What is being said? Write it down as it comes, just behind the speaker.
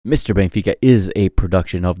Mr. Benfica is a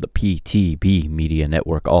production of the PTB Media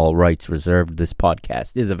Network. All rights reserved. This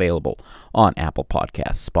podcast is available on Apple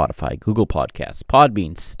Podcasts, Spotify, Google Podcasts,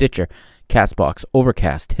 Podbean, Stitcher, Castbox,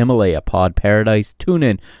 Overcast, Himalaya, Pod Paradise,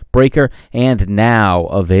 TuneIn, Breaker, and now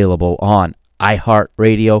available on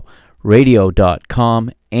iHeartRadio, radio.com,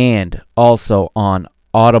 and also on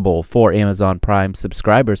Audible for Amazon Prime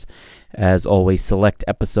subscribers. As always, select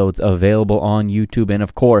episodes available on YouTube and,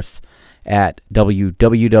 of course, at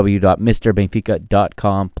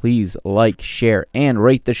www.mrbenfica.com. Please like, share, and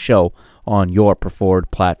rate the show on your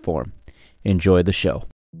preferred platform. Enjoy the show.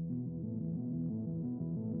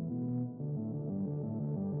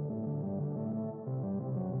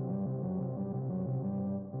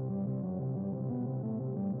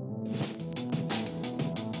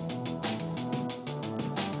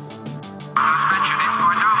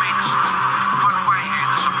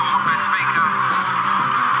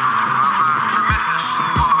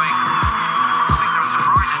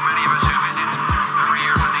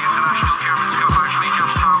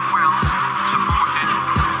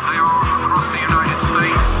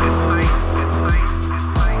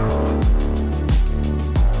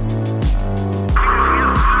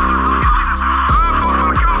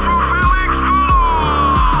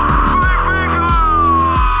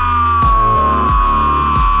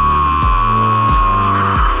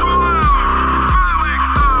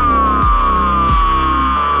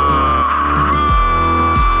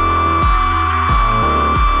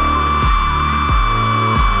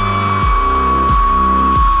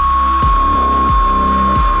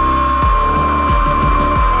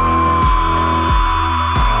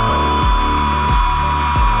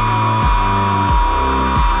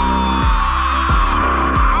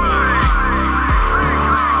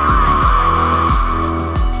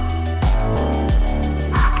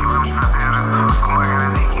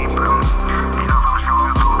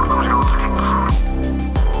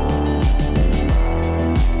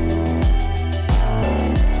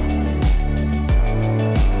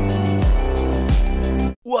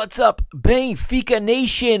 What's up, Benfica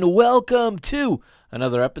Nation? Welcome to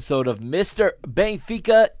another episode of Mr.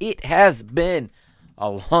 Benfica. It has been a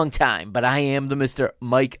long time, but I am the Mr.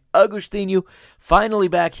 Mike Agustinu, finally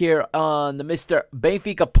back here on the Mr.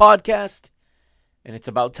 Benfica podcast, and it's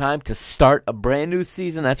about time to start a brand new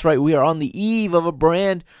season. That's right, we are on the eve of a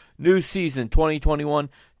brand new season.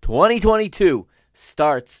 2021-2022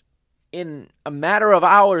 starts in a matter of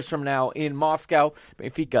hours from now in Moscow.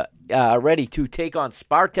 Benfica ready to take on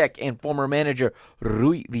Spartak and former manager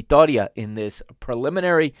Rui Vitoria in this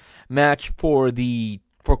preliminary match for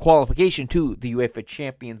qualification to the UEFA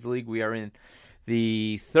Champions League. We are in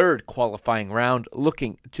the third qualifying round,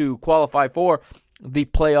 looking to qualify for the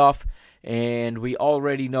playoff, and we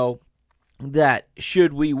already know that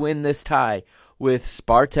should we win this tie with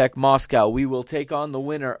Spartak Moscow, we will take on the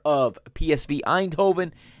winner of PSV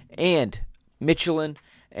Eindhoven and Michelin,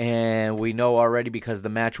 and we know already because the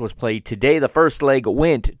match was played today. The first leg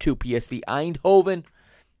went to PSV Eindhoven,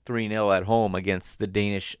 3-0 at home against the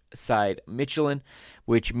Danish side Michelin,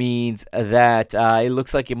 which means that it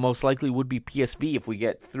looks like it most likely would be PSV if we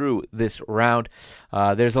get through this round.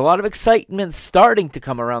 There's a lot of excitement starting to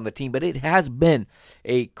come around the team, but it has been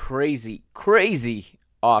a crazy, crazy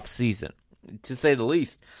off-season, to say the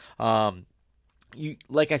least.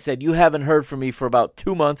 Like I said, you haven't heard from me for about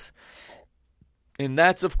 2 months, and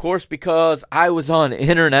that's, of course, because I was on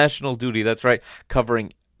international duty. That's right,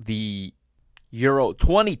 covering the Euro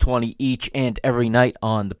 2020 each and every night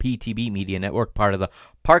on the PTB Media Network, part of the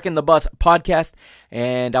Parking the Bus podcast,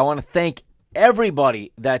 and I want to thank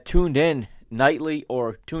everybody that tuned in nightly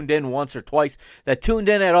or tuned in once or twice, that tuned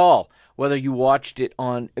in at all, whether you watched it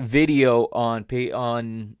on video on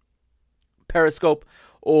Periscope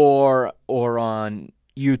or on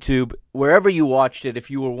YouTube, wherever you watched it.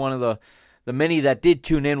 If you were one of the many that did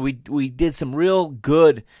tune in, we did some real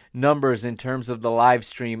good numbers in terms of the live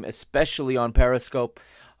stream, especially on Periscope.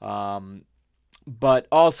 But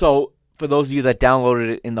also, for those of you that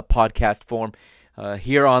downloaded it in the podcast form,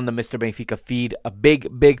 here on the Mr. Benfica feed, a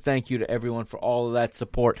big thank you to everyone for all of that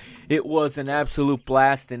support. It was an absolute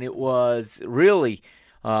blast, and it was really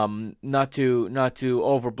not to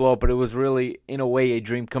overblow it, but it was really, in a way, a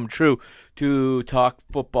dream come true to talk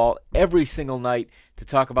football every single night, to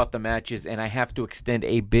talk about the matches. And I have to extend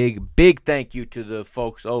a big thank you to the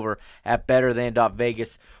folks over at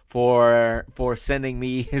BetterThan.Vegas for sending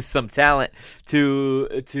me some talent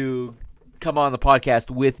to come on the podcast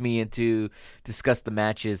with me and to discuss the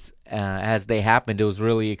matches as they happened. It was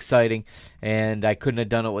really exciting, and I couldn't have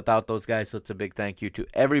done it without those guys, so it's a big thank you to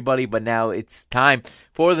everybody. But now it's time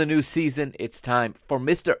for the new season. It's time for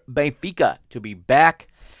Mr. Benfica to be back,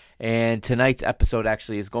 and tonight's episode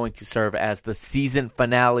actually is going to serve as the season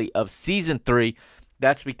finale of Season 3.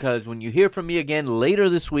 That's because when you hear from me again later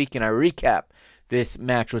this week and I recap this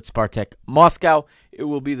match with Spartak Moscow, it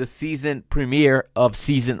will be the season premiere of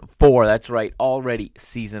Season 4. That's right, already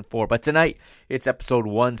Season 4. But tonight, it's episode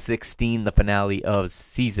 116, the finale of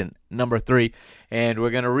Season number 3. And we're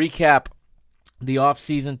going to recap the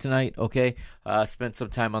off-season tonight, okay? Spend some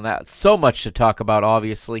time on that. So much to talk about,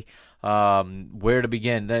 obviously. Where to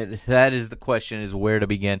begin? That is the question, is where to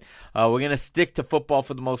begin. We're going to stick to football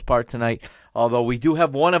for the most part tonight, although we do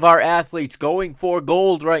have one of our athletes going for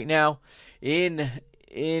gold right now in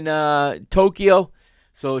Tokyo.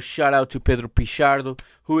 So shout out to Pedro Pichardo,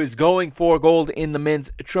 who is going for gold in the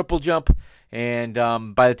men's triple jump. And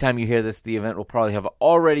by the time you hear this, the event will probably have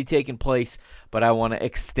already taken place. But I want to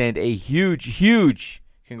extend a huge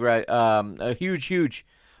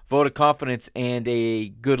vote of confidence and a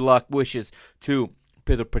good luck wishes to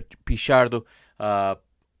Pedro Pichardo,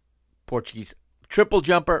 Portuguese triple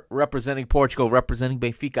jumper, representing Portugal, representing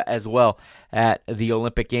Benfica as well at the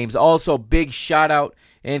Olympic Games. Also, big shout out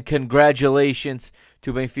and congratulations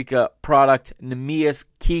to Benfica product Neemias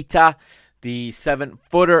Queta. The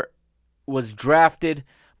 7-footer was drafted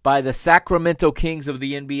by the Sacramento Kings of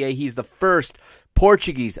the NBA. He's the first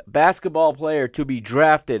Portuguese basketball player to be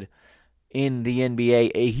drafted in the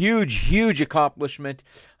NBA. A huge accomplishment.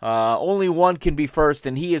 Only one can be first,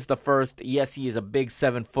 and he is the first. Yes, he is a big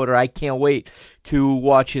 7-footer. I can't wait to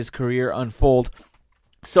watch his career unfold.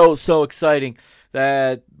 So exciting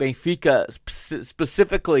that Benfica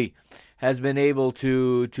specifically has been able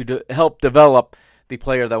to help develop the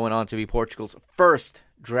player that went on to be Portugal's first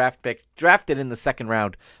draft pick, drafted in the second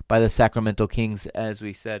round by the Sacramento Kings, as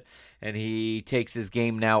we said. And he takes his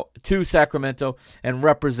game now to Sacramento and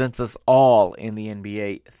represents us all in the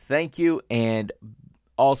NBA. Thank you, and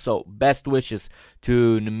also best wishes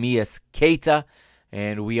to Neemias Queta,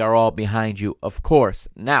 and we are all behind you, of course.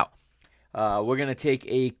 Now, we're going to take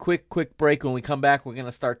a quick break. When we come back, we're going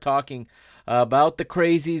to start talking about the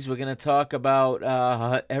crazies. We're going to talk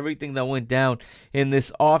about everything that went down in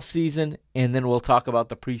this offseason, and then we'll talk about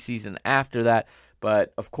the preseason after that.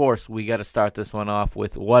 But, of course, we got to start this one off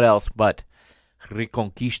with what else but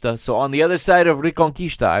Reconquista. So on the other side of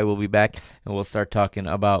Reconquista, I will be back, and we'll start talking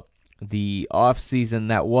about the offseason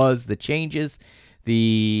that was, the changes,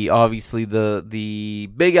 obviously the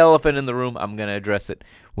big elephant in the room. I'm going to address it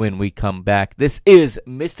when we come back. This is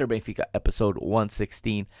Mr. Benfica, episode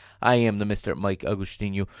 116. I am the Mr. Mike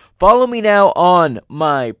Agostinho. Follow me now on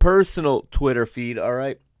my personal Twitter feed, all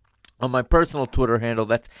right? On my personal Twitter handle,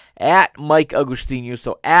 that's at Mike Agostinho,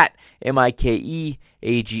 so at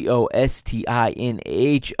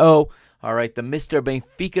MikeAgostinho. All right, the Mr.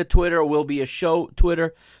 Benfica Twitter will be a show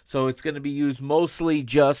Twitter, so it's going to be used mostly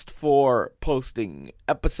just for posting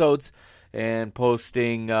episodes and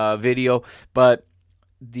posting video. But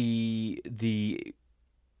the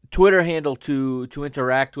Twitter handle to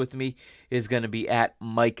interact with me is going to be at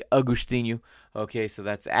Mike Agostinho. Okay, so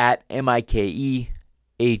that's at MikeAgostinho.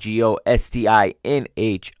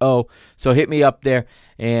 So hit me up there,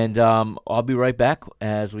 and I'll be right back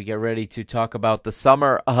as we get ready to talk about the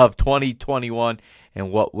summer of 2021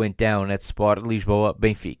 and what went down at Sport Lisboa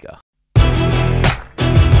Benfica.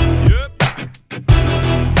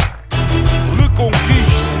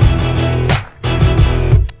 Reconquista.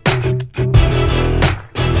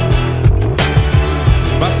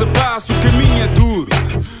 Passo a passo, o caminho é duro.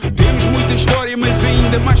 Temos muita história, mas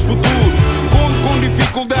ainda mais futuro. Conto com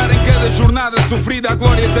dificuldade em cada jornada sofrida. A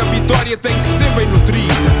glória da vitória tem que ser bem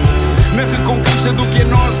nutrida. Na reconquista do que é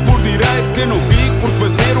nosso por direito, que eu não fico por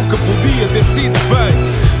fazer o que podia ter sido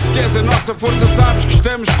feito. Se queres a nossa força, sabes que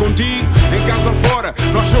estamos contigo. Em casa ou fora,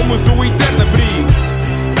 nós somos o eterno abrigo.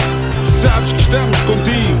 Sabes que estamos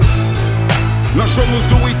contigo. Nós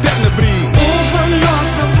somos o eterno abrigo. Ouve a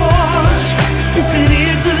nossa voz, o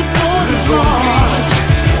querer de todos nós.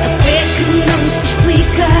 A fé que não se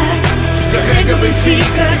explica. Carrega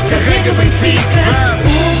Benfica, carrega Benfica.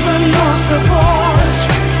 Ouve a nossa voz,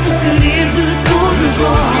 o querer de todos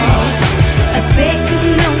nós. A fé que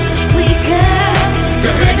não se explica.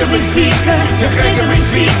 Carrega Benfica, carrega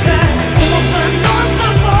Benfica. Ouve a nossa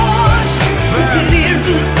voz, o querer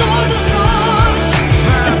de todos nós.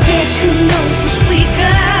 A fé que não se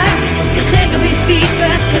explica. Carrega Benfica,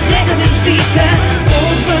 carrega Benfica.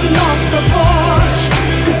 Ouve a nossa voz,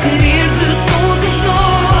 o querer de todos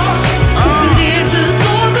nós. O querer de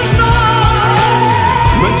todos nós.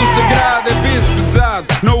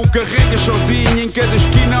 carregas sozinho, em cada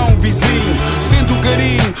esquina há um vizinho. Sente o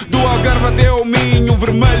carinho do Algarve até ao Minho. O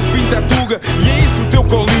vermelho pinta a tuga e é isso o teu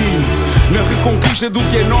colinho. Na reconquista do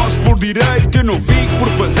que é nosso por direito, que eu não fico por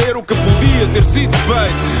fazer o que podia ter sido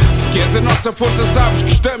feito. Se queres a nossa força, sabes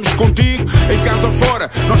que estamos contigo. Em casa ou fora,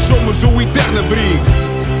 nós somos o eterno abrigo.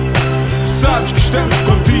 Sabes que estamos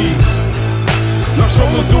contigo. Nós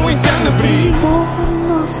somos o eterno abrigo. Ouve a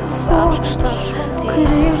nossa voz, o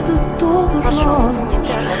querer de todos nós, a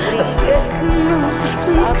fé que não se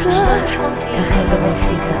explica. Carrega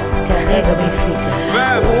Benfica, carrega Benfica.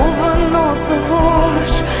 Ouve a nossa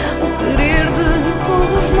voz, o querer de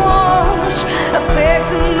todos nós, a fé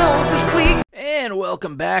que não se explica. And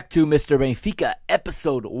welcome back to Mr. Benfica,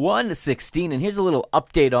 episode 116. And here's a little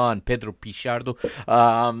update on Pedro Pichardo.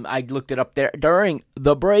 I looked it up there during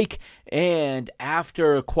the break. And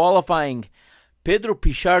after qualifying, Pedro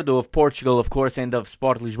Pichardo of Portugal, of course, and of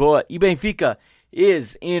Sport Lisboa, e Benfica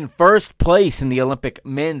is in first place in the Olympic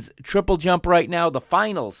men's triple jump right now. The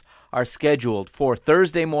finals are scheduled for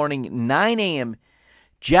Thursday morning, 9 a.m.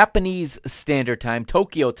 Japanese Standard Time,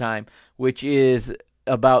 Tokyo time, which is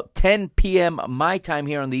about 10 p.m. my time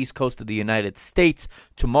here on the East Coast of the United States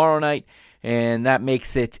tomorrow night, and that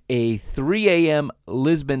makes it a 3 a.m.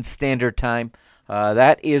 Lisbon Standard Time.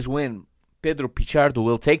 That is when Pedro Pichardo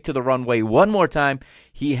will take to the runway one more time.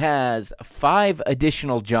 He has 5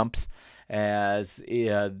 additional jumps as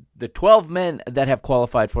the 12 men that have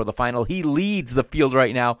qualified for the final. He leads the field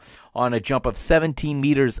right now on a jump of 17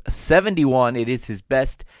 meters 71. It is his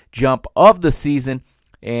best jump of the season,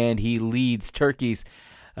 and he leads Turkey's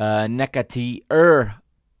Nekati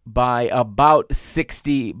by about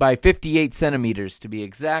 58 centimeters to be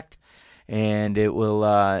exact. And it will,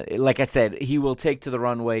 like I said, he will take to the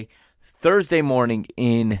runway Thursday morning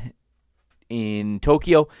in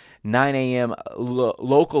Tokyo, 9 a.m.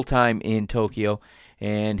 Local time in Tokyo.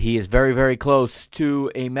 And he is very, very close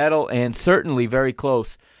to a medal, and certainly very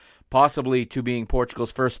close possibly to being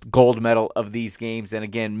Portugal's first gold medal of these games. And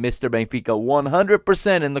again, Mr. Benfica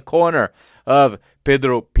 100% in the corner of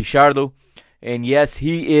Pedro Pichardo. And yes,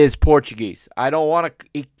 he is Portuguese. I'm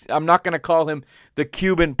not going to call him the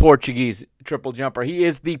Cuban Portuguese triple jumper. He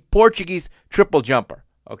is the Portuguese triple jumper.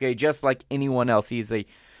 Okay, just like anyone else. He is a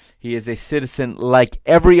citizen like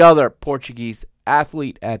every other Portuguese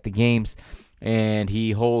athlete at the games, and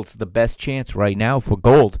he holds the best chance right now for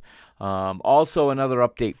gold. Also, another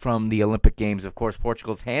update from the Olympic Games. Of course,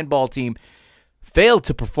 Portugal's handball team failed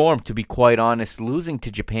to perform, to be quite honest, losing to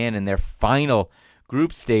Japan in their final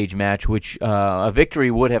group stage match, which a victory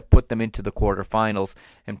would have put them into the quarterfinals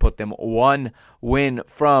and put them one win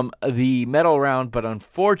from the medal round. But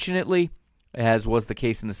unfortunately, as was the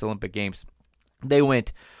case in this Olympic Games, they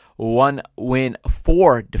went 1 win,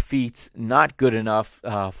 4 defeats. Not good enough.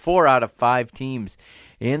 4 out of 5 teams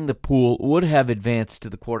in the pool would have advanced to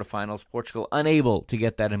the quarterfinals. Portugal unable to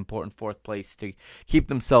get that important 4th place to keep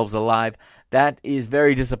themselves alive. That is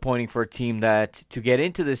very disappointing for a team that, to get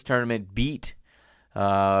into this tournament, beat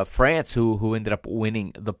France, who ended up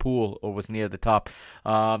winning the pool or was near the top.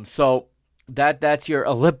 So that's your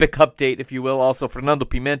Olympic update, if you will. Also, Fernando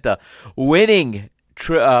Pimenta winning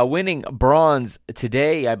bronze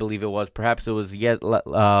today, I believe it was. Perhaps it was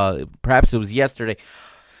yesterday.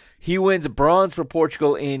 He wins bronze for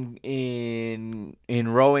Portugal in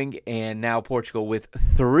rowing, and now Portugal with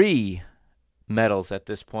 3 medals at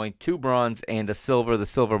this point, 2 bronze and a silver. The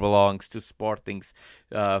silver belongs to Sporting's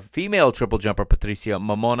female triple jumper Patricia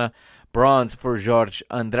Mamona. Bronze for Jorge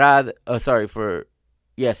Andrade. Jorge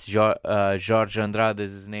Andrade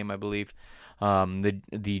is his name, I believe.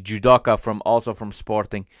 The judoka from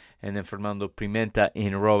Sporting, and then Fernando Pimenta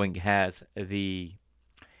in rowing has it's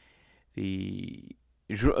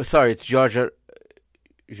Jorge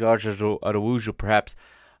Araújo, perhaps.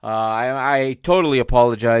 I totally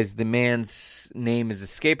apologize. The man's name is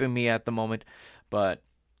escaping me at the moment, but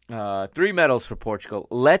 3 medals for Portugal.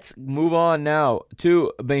 Let's move on now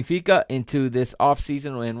to Benfica into this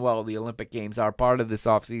offseason, and well, the Olympic Games are part of this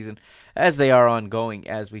offseason as they are ongoing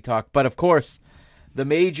as we talk. But of course, the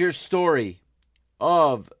major story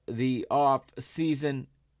of the offseason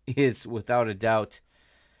is without a doubt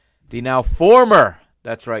the now former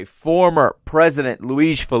president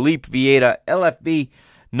Luís Filipe Vieira, LFV,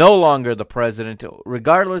 no longer the president.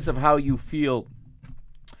 Regardless of how you feel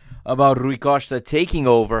about Rui Costa taking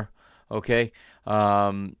over, okay?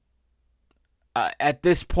 At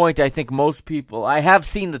this point, I think most people, I have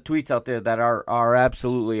seen the tweets out there that are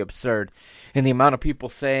absolutely absurd. And the amount of people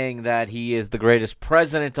saying that he is the greatest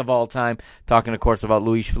president of all time, talking, of course, about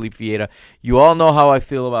Luís Filipe Vieira. You all know how I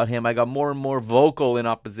feel about him. I got more and more vocal in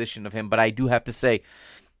opposition of him, but I do have to say,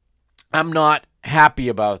 I'm not happy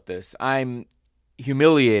about this. I'm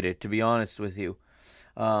humiliated, to be honest with you.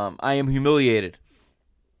 I am humiliated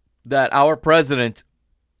that our president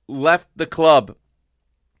left the club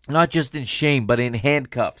not just in shame, but in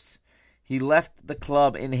handcuffs. He left the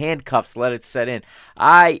club in handcuffs, let it set in.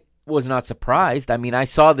 I was not surprised. I mean, I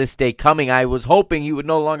saw this day coming. I was hoping he would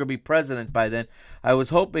no longer be president by then. I was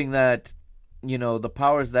hoping that, the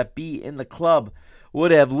powers that be in the club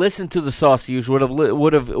would have listened to the Sauciers,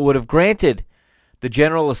 would have granted the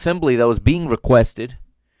General Assembly that was being requested,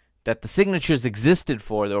 that the signatures existed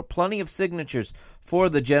for. There were plenty of signatures for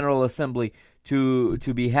the General Assembly to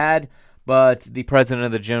be had, but the President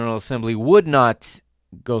of the General Assembly would not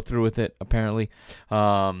go through with it, apparently.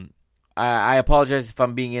 I apologize if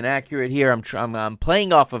I'm being inaccurate here. I'm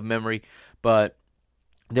playing off of memory, but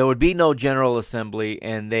there would be no General Assembly,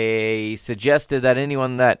 and they suggested that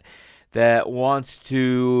anyone that wants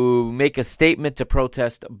to make a statement to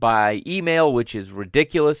protest by email, which is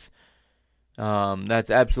ridiculous.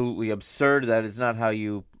 That's absolutely absurd. That is not how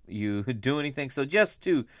you do anything. So just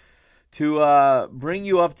to bring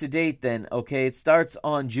you up to date then, okay, it starts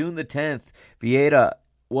on June the 10th. Vieira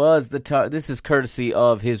was this is courtesy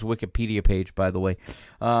of his Wikipedia page, by the way.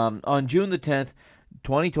 On June the 10th,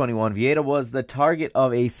 2021, Vieira was the target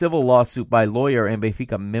of a civil lawsuit by lawyer and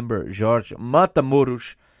Benfica member Jorge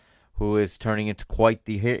Matamoros, who is turning into quite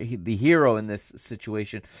the hero in this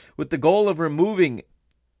situation, with the goal of removing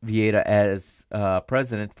Vieira as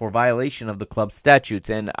president for violation of the club statutes.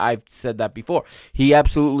 And I've said that before. He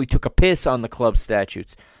absolutely took a piss on the club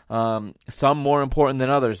statutes, some more important than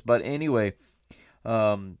others. But anyway,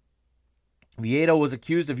 Vieira was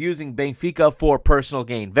accused of using Benfica for personal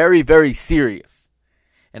gain. Very, very serious.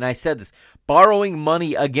 And I said this, borrowing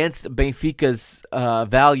money against Benfica's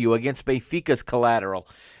value, against Benfica's collateral,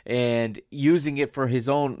 and using it for his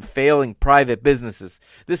own failing private businesses.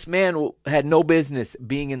 This man had no business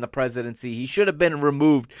being in the presidency. He should have been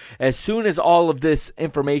removed as soon as all of this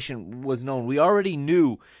information was known. We already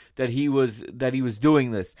knew that he was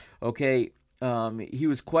doing this. Okay, he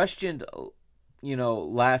was questioned,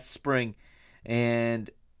 last spring, and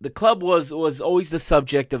the club was always the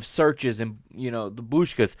subject of searches and the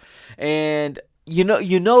bushkas, and you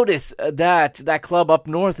notice that club up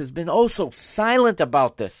north has been so silent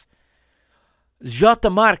about this. Jota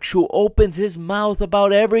Marques, who opens his mouth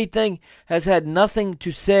about everything, has had nothing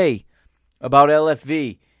to say about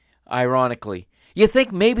LFV. Ironically, you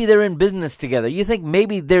think maybe they're in business together. You think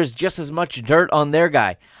maybe there's just as much dirt on their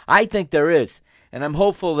guy. I think there is. And I'm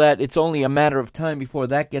hopeful that it's only a matter of time before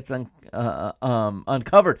that gets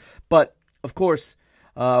uncovered. But, of course,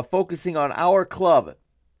 focusing on our club,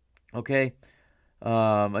 okay?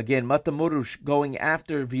 Again, Matamoros going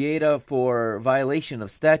after Vieira for violation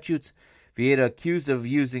of statutes. Vieira accused of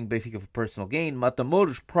using Benfica for personal gain.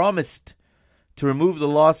 Matamoros promised to remove the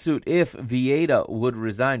lawsuit if Vieira would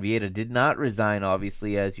resign. Vieira did not resign,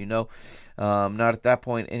 obviously, as you know. Not at that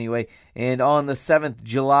point, anyway. And on the 7th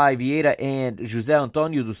July, Vieira and José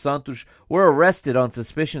Antonio dos Santos were arrested on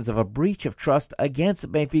suspicions of a breach of trust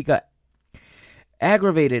against Benfica,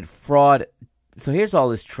 aggravated fraud. So here's all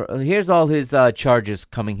his charges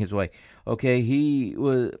coming his way. Okay, he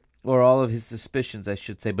was, or all of his suspicions, I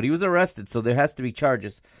should say. But he was arrested, so there has to be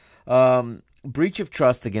charges. Breach of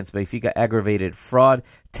trust against Benfica, aggravated fraud,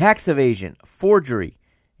 tax evasion, forgery,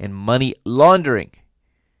 and money laundering.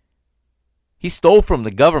 He stole from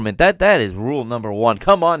the government. That is rule number one.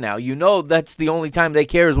 Come on now. That's the only time they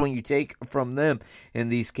care is when you take from them in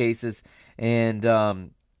these cases. And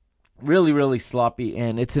really, really sloppy.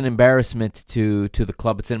 And it's an embarrassment to the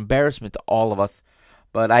club. It's an embarrassment to all of us.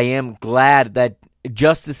 But I am glad that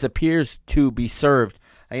justice appears to be served.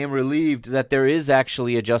 I am relieved that there is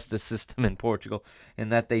actually a justice system in Portugal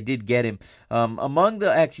and that they did get him. Among the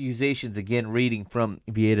accusations, again, reading from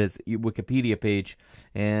Vieira's Wikipedia page,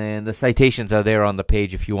 and the citations are there on the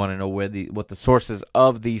page if you want to know what the sources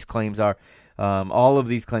of these claims are. All of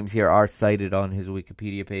these claims here are cited on his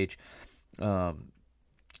Wikipedia page.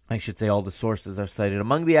 I should say all the sources are cited.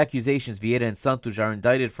 Among the accusations, Vieira and Santos are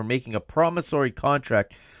indicted for making a promissory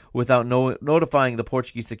contract without notifying the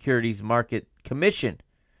Portuguese Securities Market Commission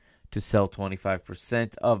to sell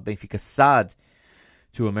 25% of Benfica SAD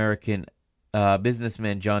to American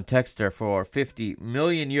businessman John Textor for 50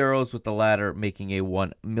 million euros, with the latter making a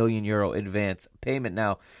 1 million euro advance payment.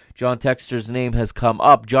 Now, John Textor's name has come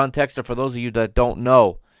up. John Textor, for those of you that don't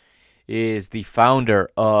know, is the founder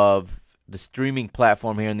of the streaming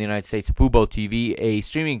platform here in the United States, Fubo TV, a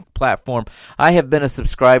streaming platform I have been a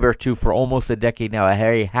subscriber to for almost a decade now, a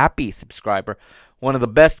very happy subscriber. one of the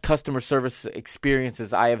best customer service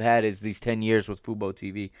experiences I have had is these 10 years with Fubo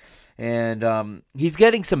TV. And he's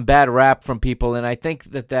getting some bad rap from people, and I think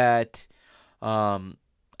that's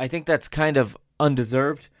kind of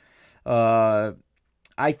undeserved. I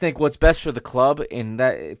think what's best for the club, and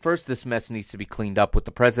that first this mess needs to be cleaned up with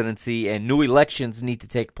the presidency, and new elections need to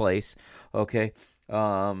take place, okay?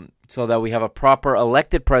 So that we have a proper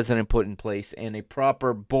elected president put in place and a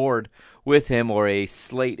proper board with him, or a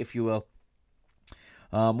slate, if you will.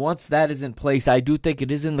 Once that is in place, I do think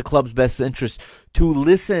it is in the club's best interest to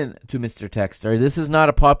listen to Mr. Textor. This is not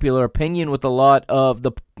a popular opinion with a lot of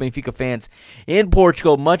the Benfica fans in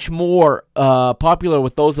Portugal, much more popular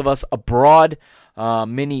with those of us abroad,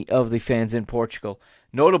 many of the fans in Portugal.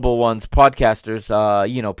 Notable ones, podcasters,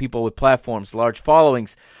 people with platforms, large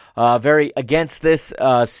followings, very against this,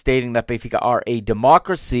 stating that Benfica are a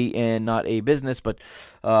democracy and not a business, but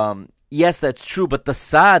yes, that's true, but the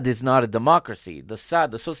SAD is not a democracy. The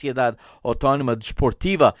SAD, the Sociedade Autónoma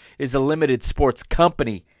Desportiva, is a limited sports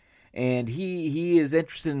company. And he is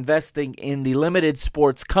interested in investing in the limited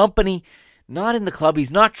sports company, not in the club.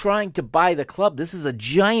 He's not trying to buy the club. This is a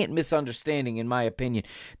giant misunderstanding, in my opinion,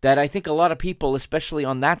 that I think a lot of people, especially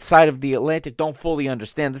on that side of the Atlantic, don't fully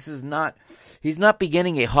understand. He's not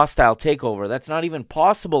beginning a hostile takeover. That's not even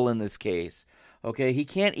possible in this case. Okay, he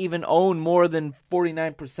can't even own more than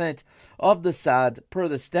 49% of the SAD per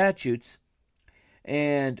the statutes,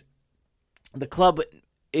 and the club,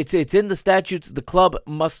 it's in the statutes. The club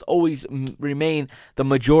must always remain the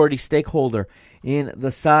majority stakeholder in the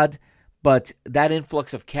SAD, but that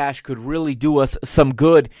influx of cash could really do us some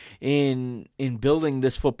good in building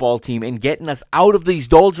this football team and getting us out of these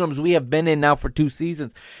doldrums we have been in now for 2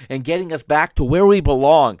 seasons and getting us back to where we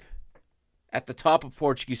belong. At the top of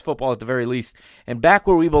Portuguese football, at the very least, and back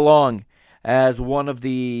where we belong as one of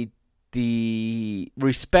the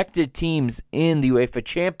respected teams in the UEFA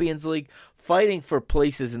Champions League, fighting for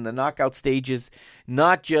places in the knockout stages,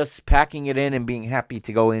 not just packing it in and being happy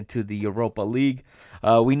to go into the Europa League.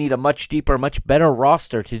 We need a much deeper, much better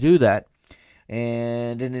roster to do that.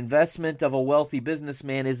 And an investment of a wealthy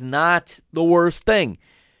businessman is not the worst thing.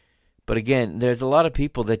 But again, there's a lot of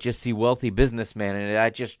people that just see wealthy businessmen, and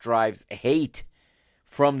that just drives hate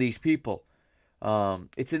from these people.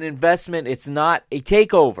 It's an investment. It's not a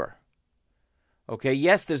takeover. Okay,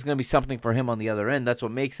 yes, there's going to be something for him on the other end. That's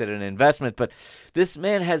what makes it an investment. But this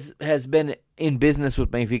man has been in business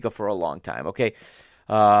with Benfica for a long time. Okay,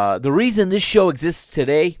 the reason this show exists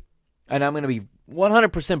today, and I'm going to be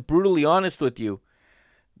 100% brutally honest with you,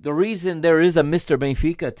 the reason there is a Mr.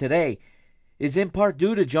 Benfica today is in part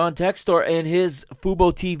due to John Textor and his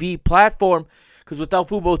Fubo TV platform, because without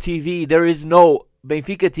Fubo TV, there is no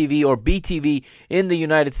Benfica TV or BTV in the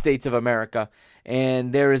United States of America,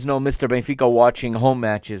 and there is no Mr. Benfica watching home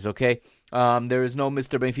matches, okay? There is no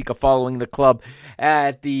Mr. Benfica following the club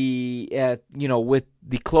with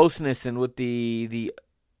the closeness and with the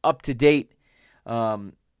up-to-date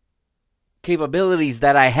capabilities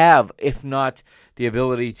that I have, if not the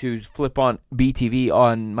ability to flip on BTV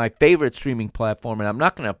on my favorite streaming platform, and I'm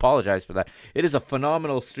not going to apologize for that. It is a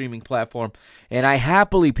phenomenal streaming platform, and I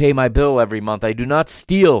happily pay my bill every month. I do not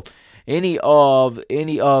steal any of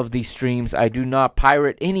the streams. I do not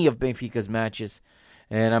pirate any of Benfica's matches,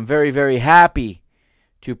 and I'm very, very happy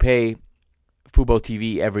to pay Fubo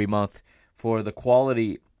TV every month for the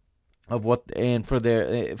quality of for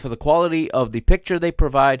the quality of the picture they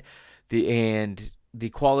provide, and the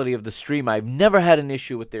quality of the stream. I've never had an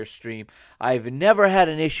issue with their stream. I've never had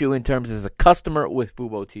an issue in terms as a customer with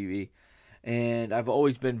Fubo TV. And I've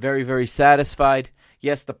always been very, very satisfied.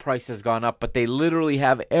 Yes, the price has gone up, but they literally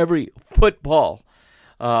have every football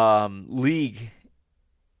league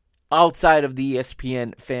outside of the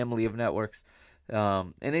ESPN family of networks.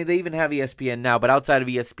 And they even have ESPN now, but outside of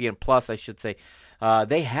ESPN Plus, I should say,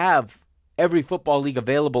 they have every football league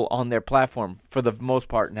available on their platform for the most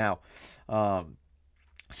part now.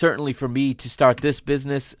 Certainly for me to start this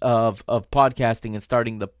business of podcasting and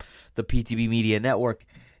starting the PTB Media Network,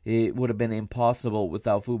 it would have been impossible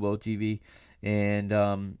without Fubo TV. And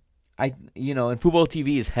and Fubo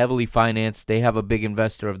TV is heavily financed. They have a big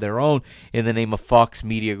investor of their own in the name of Fox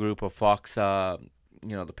Media Group, of Fox, the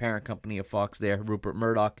parent company of Fox there, Rupert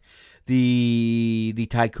Murdoch, the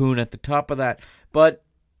tycoon at the top of that. But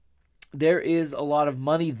there is a lot of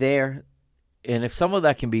money there, and if some of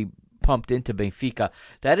that can be pumped into Benfica,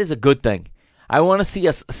 that is a good thing. I want to see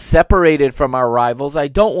us separated from our rivals. I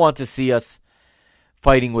don't want to see us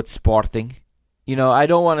fighting with Sporting. I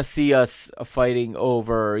don't want to see us fighting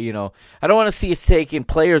over, I don't want to see us taking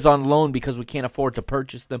players on loan because we can't afford to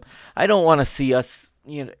purchase them. I don't want to see us,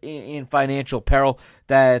 in financial peril.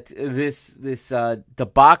 That this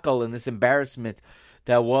debacle and this embarrassment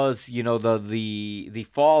that was, the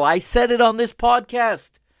fall. I said it on this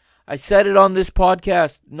podcast.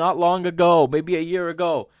 Not long ago, maybe a year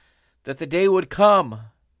ago, that the day would come.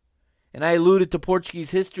 And I alluded to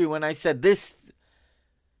Portuguese history when I said this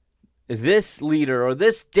leader or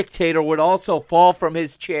this dictator would also fall from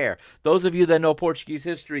his chair. Those of you that know Portuguese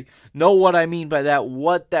history know what I mean by that,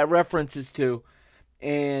 what that references to.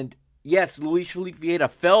 And yes, Luís Filipe Vieira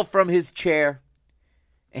fell from his chair,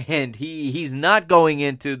 and he's not going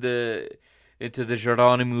into the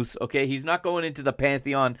Jerónimos, okay? He's not going into the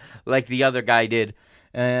Pantheon like the other guy did.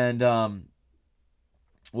 And,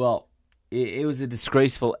 it was a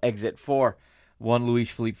disgraceful exit for one Luís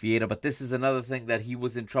Filipe Vieira, but this is another thing that he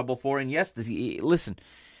was in trouble for. And yes, listen,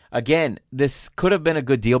 again, this could have been a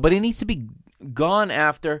good deal, but it needs to be gone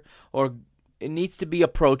after, or it needs to be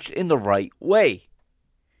approached in the right way.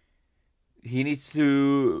 He needs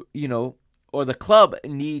to, or the club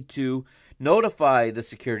need to notify the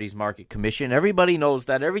Securities Market Commission. Everybody knows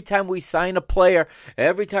that every time we sign a player,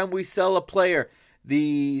 every time we sell a player,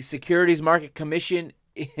 the Securities Market Commission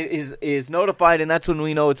is notified, and that's when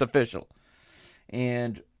we know it's official.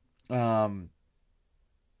 And John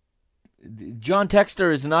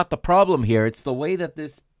Textor is not the problem here. It's the way that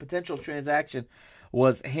this potential transaction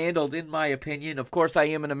was handled, in my opinion. Of course, I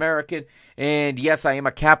am an American, and yes, I am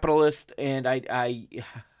a capitalist, and I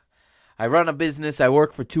run a business. I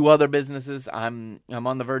work for two other businesses. I'm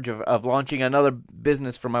on the verge of launching another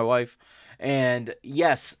business for my wife. And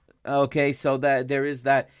yes, okay, so that there is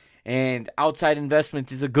that. And outside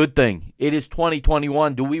investment is a good thing. It is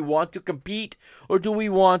 2021. Do we want to compete, or do we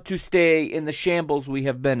want to stay in the shambles we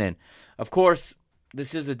have been in? Of course,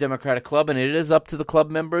 this is a democratic club, and it is up to the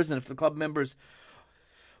club members. And if the club members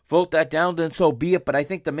vote that down, then so be it. But I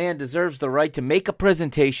think the man deserves the right to make a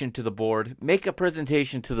presentation to the board, make a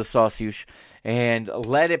presentation to the Sócios, and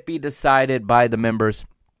let it be decided by the members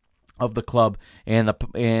of the club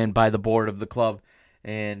and by the board of the club.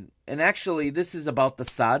 And actually, this is about the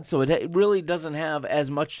SAD, so it really doesn't have as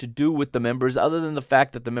much to do with the members, other than the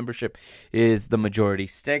fact that the membership is the majority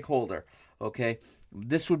stakeholder. Okay,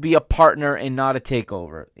 this would be a partner and not a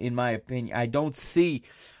takeover, in my opinion. I don't see,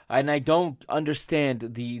 and I don't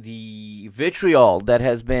understand the vitriol that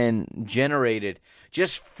has been generated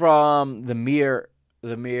just from the mere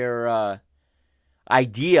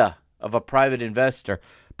idea of a private investor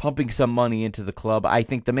pumping some money into the club. I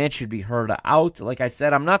think the man should be heard out. Like I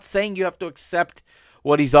said, I'm not saying you have to accept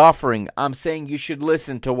what he's offering. I'm saying you should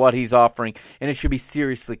listen to what he's offering, and it should be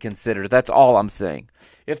seriously considered. That's all I'm saying.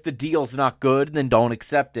 If the deal's not good, then don't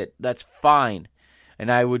accept it. That's fine.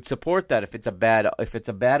 And I would support that if it's a bad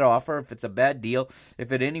offer, if it's a bad deal,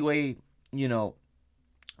 if it anyway, if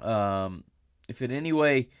it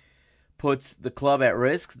anyway puts the club at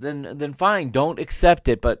risk, then fine, don't accept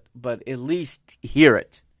it, but at least hear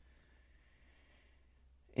it.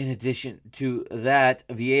 In addition to that,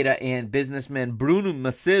 Vieira and businessman Bruno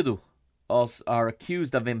Macedo also are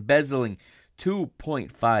accused of embezzling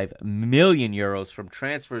 2.5 million euros from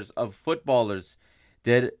transfers of footballers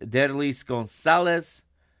Derlis Gonçalves,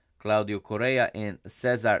 Claudio Correa, and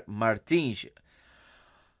Cesar Martins.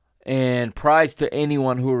 And prize to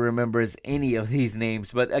anyone who remembers any of these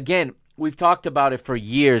names. But again, we've talked about it for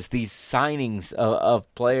years, these signings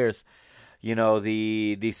of players.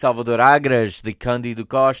 The Salvador Agras, the Cândido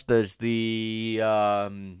Costas, the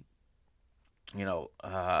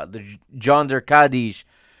Jonder Cádiz,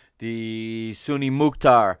 the Suni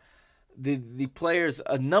Mukhtar, the players,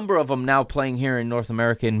 a number of them now playing here in North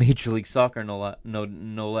America in Major League Soccer, no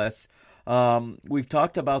less. We've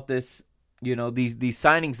talked about this, these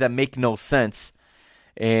signings that make no sense,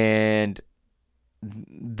 and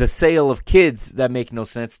the sale of kids that make no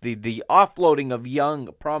sense, the offloading of young,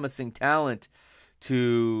 promising talent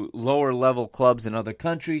to lower-level clubs in other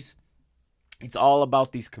countries. It's all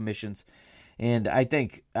about these commissions. And I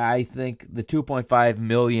think the 2.5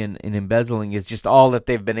 million in embezzling is just all that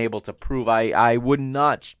they've been able to prove. I would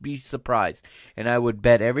not be surprised, and I would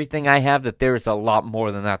bet everything I have that there is a lot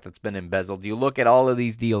more than that's been embezzled. You look at all of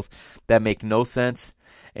these deals that make no sense,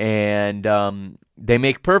 and they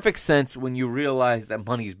make perfect sense when you realize that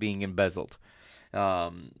money's being embezzled.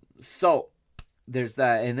 So there's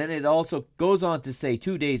that. And then it also goes on to say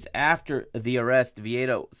 2 days after the arrest,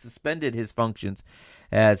 Vieira suspended his functions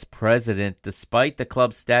as president despite the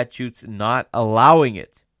club's statutes not allowing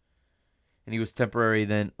it. And he was temporarily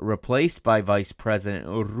then replaced by Vice President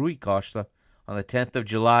Rui Costa on the 10th of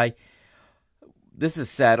July. this is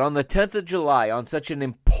sad. On the 10th of July, on such an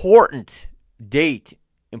important date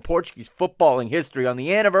in Portuguese footballing history, on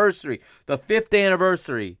the anniversary, the 5th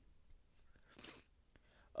anniversary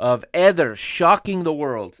of Éder shocking the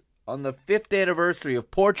world, on the 5th anniversary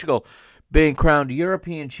of Portugal being crowned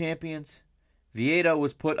European champions, Vieira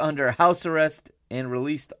was put under house arrest and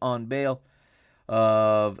released on bail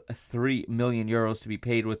of 3 million euros to be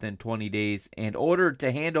paid within 20 days and ordered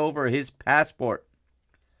to hand over his passport.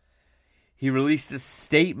 He released a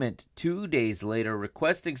statement 2 days later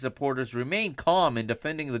requesting supporters remain calm in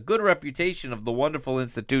defending the good reputation of the wonderful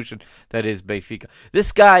institution that is Benfica.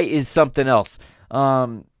 This guy is something else.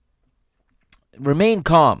 Remain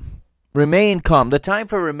calm. Remain calm. The time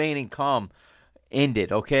for remaining calm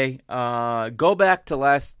ended, okay? Go back to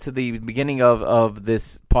the beginning of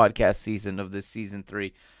this podcast season, of this season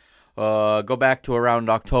 3. Go back to around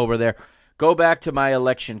October there. Go back to my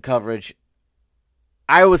election coverage.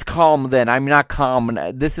 I was calm then. I'm not calm.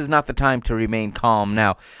 This is not the time to remain calm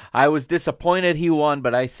now. I was disappointed he won,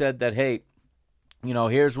 but I said that, hey,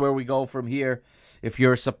 here's where we go from here. If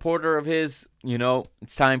you're a supporter of his,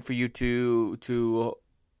 it's time for you to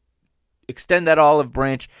extend that olive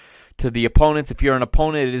branch to the opponents. If you're an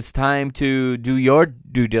opponent, it is time to do your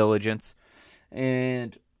due diligence.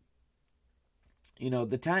 And,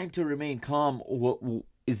 the time to remain calm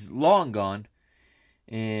is long gone.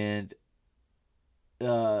 And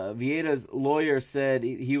Vieira's lawyer said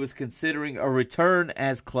he was considering a return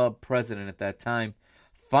as club president at that time.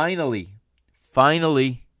 Finally,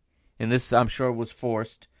 and this I'm sure was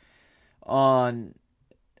forced, on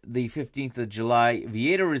the 15th of July,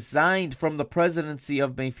 Vieira resigned from the presidency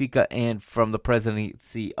of Benfica and from the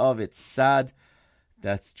presidency of its SAD.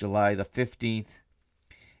 That's July the 15th.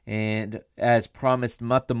 And as promised,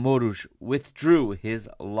 Matamoros withdrew his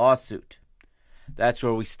lawsuit. That's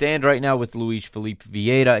where we stand right now with Luís Filipe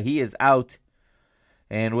Vieira. He is out.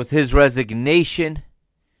 And with his resignation,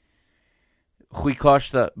 Rui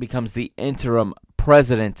Costa becomes the interim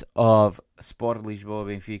president of Sport Lisboa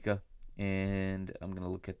Benfica. And I'm going to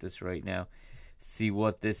look at this right now. See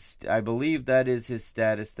what this... I believe that is his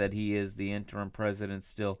status, that he is the interim president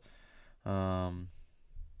still.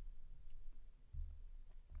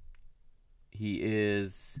 He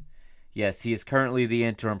is... Yes, he is currently the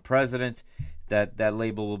interim president. That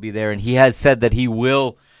label will be there. And he has said that he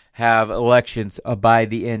will have elections by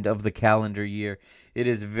the end of the calendar year. It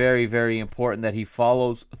is very, very important that he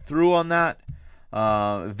follows through on that.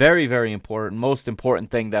 Very, very important. Most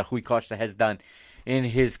important thing that Rui Costa has done in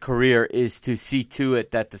his career is to see to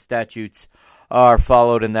it that the statutes are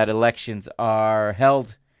followed and that elections are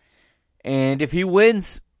held. And if he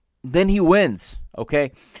wins, then he wins.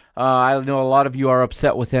 Okay? I know a lot of you are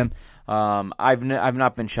upset with him. I've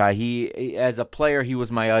not been shy. He, as a player, he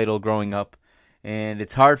was my idol growing up. And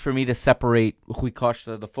it's hard for me to separate Rui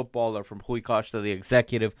Costa, the footballer, from Rui Costa, the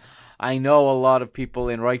executive. I know a lot of people,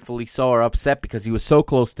 and rightfully so, are upset because he was so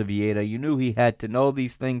close to Vieira. You knew he had to know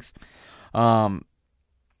these things. I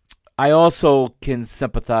also can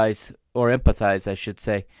sympathize, or empathize, I should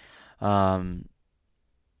say,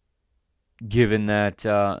 given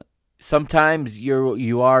that sometimes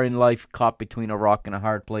you are in life caught between a rock and a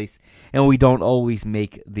hard place, and we don't always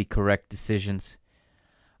make the correct decisions.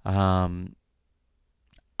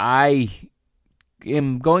 I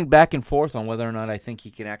am going back and forth on whether or not I think he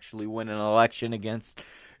can actually win an election against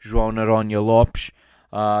João Noronha Lopes.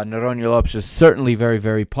 Noronha Lopes is certainly very,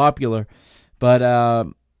 very popular, but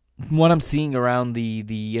what I'm seeing around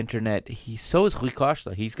the internet, so is Rui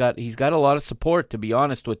Costa. He's got a lot of support, to be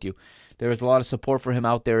honest with you. There is a lot of support for him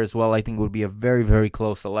out there as well. I think it would be a very, very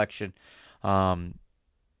close election.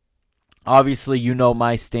 Obviously, you know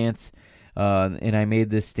my stance. And I made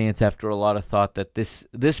this stance after a lot of thought that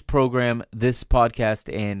this program, this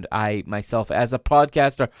podcast, and I myself as a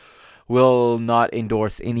podcaster will not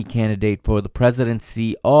endorse any candidate for the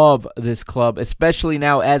presidency of this club, especially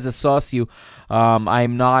now as a socio.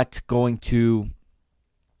 I'm not going to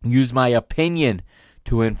use my opinion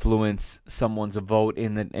to influence someone's vote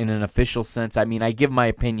in an official sense. I mean, I give my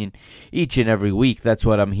opinion each and every week. That's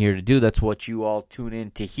what I'm here to do. That's what you all tune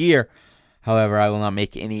in to hear. However, I will not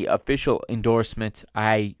make any official endorsement.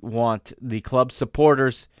 I want the club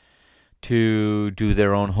supporters to do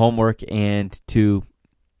their own homework and to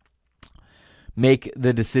make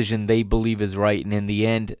the decision they believe is right. And in the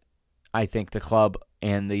end, I think the club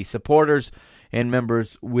and the supporters and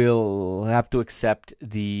members will have to accept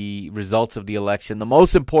the results of the election. The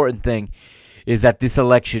most important thing is that this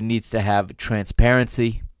election needs to have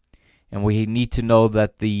transparency And we need to know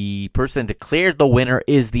that the person declared the winner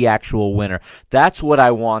is the actual winner. That's what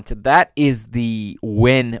I want. That is the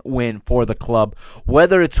win-win for the club.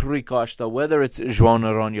 Whether it's Rui Costa, whether it's João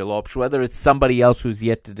Noronha Lopes, whether it's somebody else who's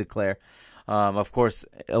yet to declare. Of course,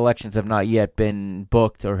 elections have not yet been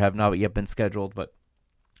booked or have not yet been scheduled, but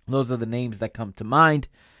those are the names that come to mind.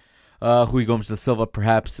 Rui Gomes da Silva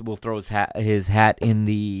perhaps will throw his hat in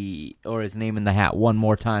his name in the hat one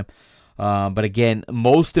more time. But again,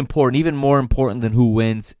 most important, even more important than who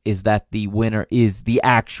wins, is that the winner is the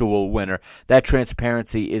actual winner. That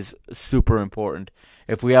transparency is super important.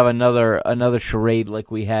 If we have another charade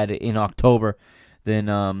like we had in October, then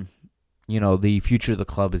the future of the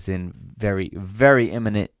club is in very, very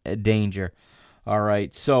imminent danger. All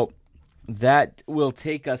right, so that will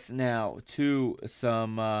take us now to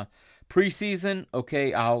some preseason.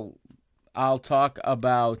 Okay, I'll talk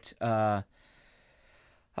about.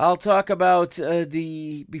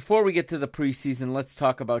 Before we get to the preseason, let's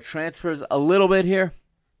talk about transfers a little bit here.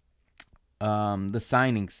 The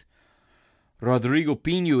signings. Rodrigo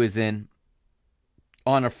Pinho is in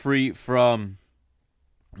on a free from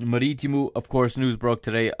Marítimo. Of course, news broke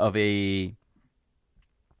today of a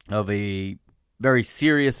very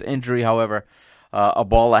serious injury. However,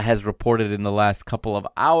 Abala has reported in the last couple of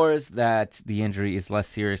hours that the injury is less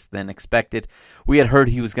serious than expected. We had heard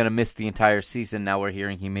he was going to miss the entire season. Now we're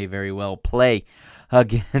hearing he may very well play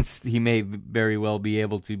he may very well be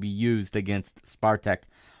able to be used against Spartak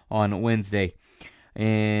on Wednesday.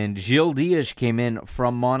 And Gil Dias came in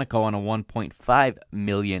from Monaco on a 1.5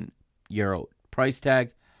 million euro price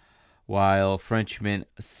tag, while Frenchman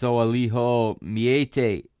Soaliho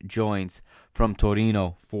Miete joins from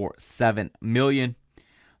Torino for 7 million.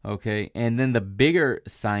 Okay, and then the bigger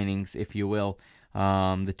signings, if you will,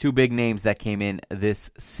 the two big names that came in this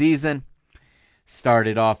season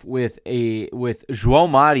started off with João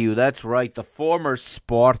Mario. That's right, the former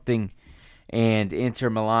Sporting and Inter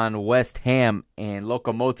Milan, West Ham, and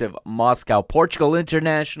Lokomotiv Moscow Portugal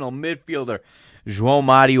international midfielder João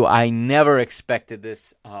Mario. I never expected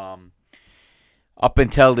this. Up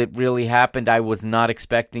until it really happened, I was not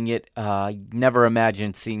expecting it. Never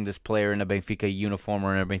imagined seeing this player in a Benfica uniform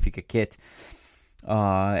or in a Benfica kit.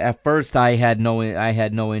 At first, I had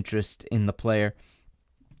no interest in the player,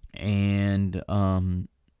 and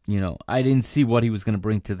I didn't see what he was going to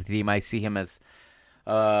bring to the team. I see him as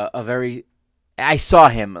I saw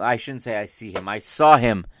him. I shouldn't say I see him. I saw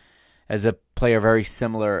him as a player very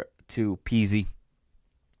similar to Pizzi,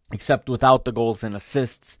 except without the goals and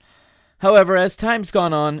assists. However, as time's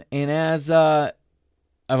gone on, and as I've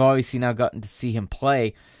obviously now gotten to see him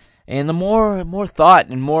play, and the more thought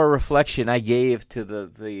and more reflection I gave to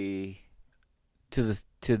the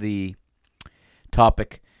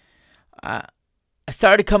topic, I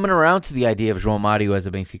started coming around to the idea of João Mario as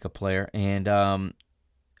a Benfica player, and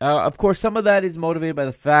of course, some of that is motivated by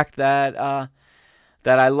the fact that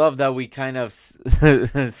I love that we kind of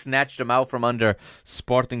snatched him out from under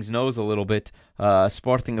Sporting's nose a little bit.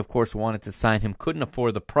 Sporting, of course, wanted to sign him, couldn't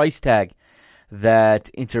afford the price tag that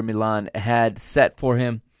Inter Milan had set for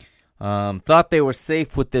him. Thought they were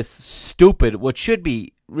safe with this stupid, what should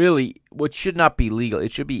not be legal.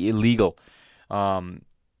 It should be illegal in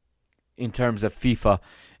terms of FIFA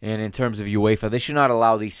and in terms of UEFA. They should not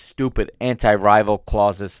allow these stupid anti-rival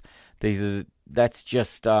clauses. That's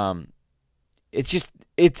just... It's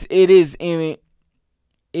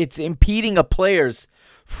impeding a player's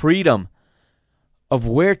freedom of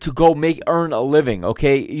where to go earn a living.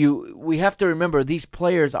 Okay, we have to remember these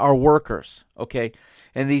players are workers. Okay,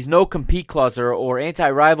 and these no compete clauses or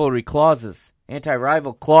anti-rival clauses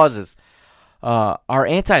are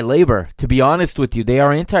anti-labor. To be honest with you, they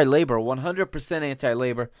are anti-labor, 100%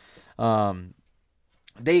 anti-labor. I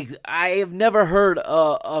have never heard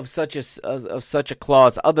of such a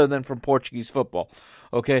clause other than from Portuguese football.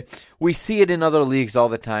 Okay, we see it in other leagues all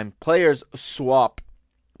the time. Players swap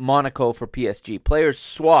Monaco for PSG. Players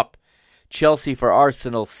swap Chelsea for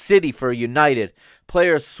Arsenal, City for United.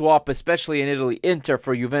 Players swap, especially in Italy, Inter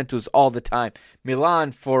for Juventus all the time.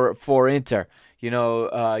 Milan for Inter.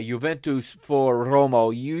 Juventus for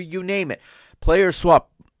Roma. You name it. Players swap.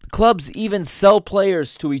 Clubs even sell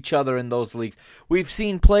players to each other in those leagues. We've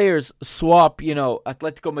seen players swap,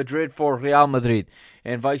 Atletico Madrid for Real Madrid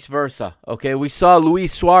and vice versa. Okay, we saw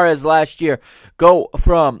Luis Suarez last year go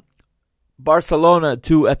from Barcelona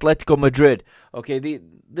to Atletico Madrid. Okay,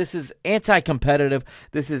 this is anti-competitive.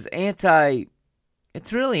 This is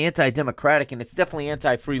it's really anti-democratic, and it's definitely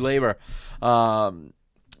anti-free labor.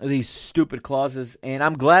 These stupid clauses, and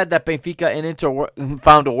I'm glad that Benfica and Inter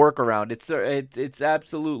found a workaround. It's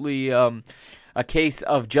absolutely a case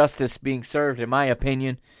of justice being served, in my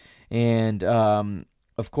opinion. And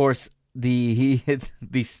of course, the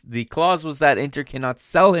clause was that Inter cannot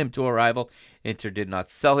sell him to a rival. Inter did not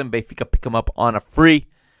sell him. Benfica picked him up on a free,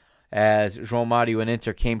 as João Mario and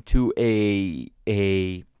Inter came to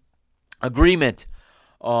a agreement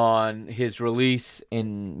on his release,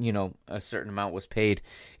 and a certain amount was paid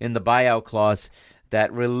in the buyout clause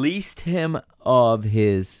that released him of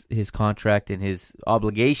his contract and his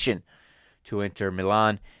obligation to Inter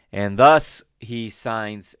Milan, and thus he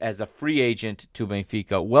signs as a free agent to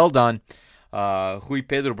Benfica. Well done. Rui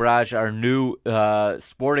Pedro Braz, our new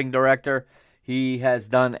sporting director, he has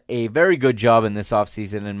done a very good job in this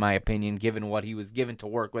offseason, in my opinion, given what he was given to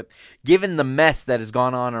work with, given the mess that has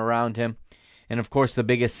gone on around him. And, of course, the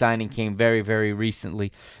biggest signing came very, very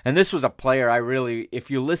recently. And this was a player if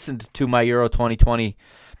you listened to my Euro 2020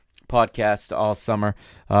 podcast all summer,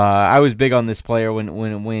 I was big on this player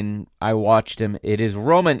when I watched him. It is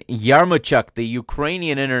Roman Yarmochuk, the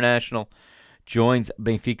Ukrainian international, joins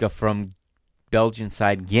Benfica from Belgian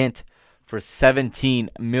side Ghent for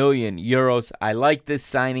 17 million euros. I like this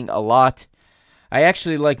signing a lot. I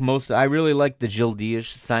really like the Gil Dias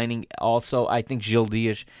signing also. I think Gil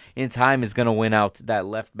Dias in time is going to win out that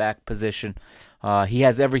left back position. He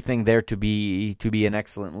has everything there to be an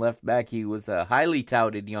excellent left back. He was a highly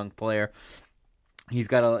touted young player. He's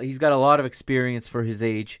got a lot of experience for his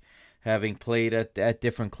age, having played at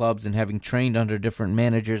different clubs and having trained under different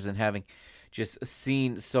managers and having just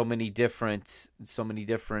seen so many different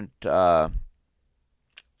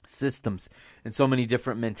systems and so many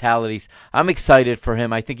different mentalities. I'm excited for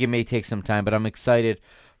him. I think it may take some time, but I'm excited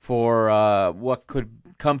for what could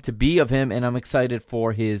come to be of him, and I'm excited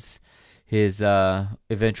for his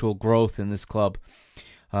eventual growth in this club.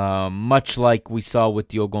 Much like we saw with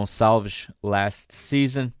Diogo Gonçalves last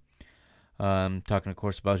season. Talking, of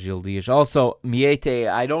course, about Gil Dias. Also, Miete,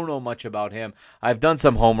 I don't know much about him. I've done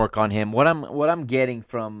some homework on him. What I'm getting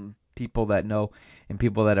from people that know and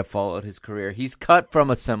people that have followed his career, he's cut from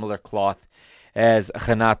a similar cloth as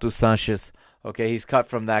Renato Sanchez. Okay, he's cut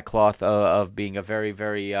from that cloth of being a very,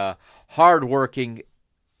 very hard-working,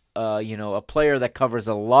 a player that covers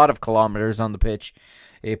a lot of kilometers on the pitch,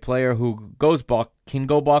 a player who can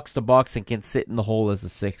go box to box and can sit in the hole as a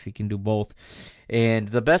 6. He can do both. And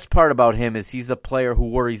the best part about him is he's a player who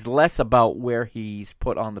worries less about where he's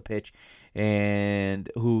put on the pitch, and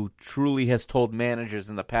who truly has told managers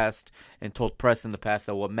in the past and told press in the past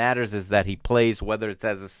that what matters is that he plays, whether it's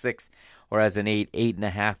as a 6 or as an 8,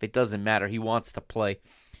 8.5. It doesn't matter. He wants to play.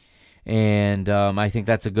 And I think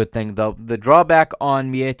that's a good thing. The drawback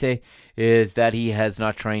on Miete is that he has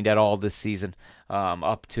not trained at all this season.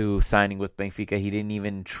 Up to signing with Benfica, he didn't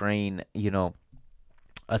even train,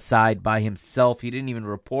 aside by himself. He didn't even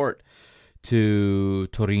report to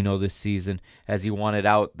Torino this season, as he wanted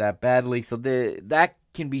out that badly. So that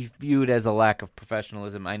can be viewed as a lack of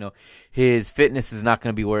professionalism. I know his fitness is not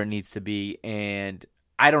going to be where it needs to be, and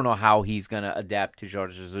I don't know how he's going to adapt to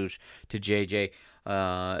Jorge Jesus, to JJ,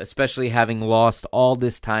 especially having lost all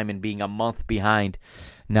this time and being a month behind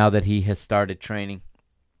now that he has started training.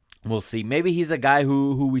 We'll see. Maybe he's a guy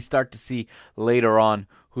who we start to see later on,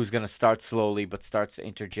 who's going to start slowly but starts to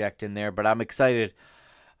interject in there. But I'm excited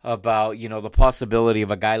about the possibility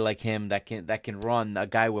of a guy like him that can run, a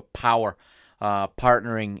guy with power,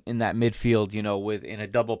 partnering in that midfield, in a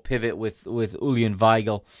double pivot with Julian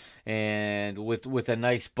Weigl, and with a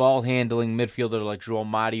nice ball handling midfielder like João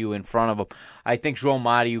Mario in front of him. I think João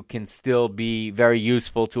Mario can still be very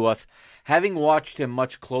useful to us. Having watched him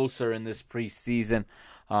much closer in this preseason,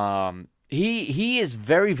 he is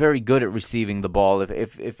very, very good at receiving the ball.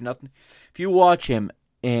 If you watch him,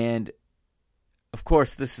 and of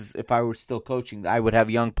course, this is if I were still coaching, I would have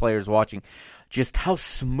young players watching just how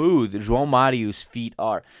smooth João Mario's feet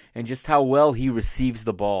are and just how well he receives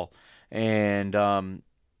the ball. And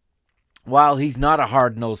while he's not a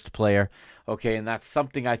hard-nosed player, okay, and that's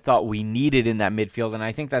something I thought we needed in that midfield, and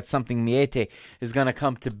I think that's something Miete is going to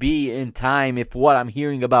come to be in time if what I'm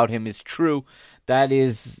hearing about him is true. That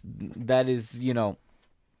is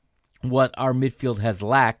what our midfield has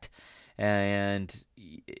lacked, and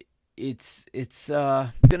it's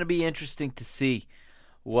going to be interesting to see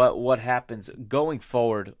what happens going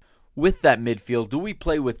forward with that midfield. Do we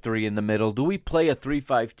play with 3 in the middle? Do we play a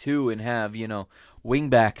 3-5-2 and have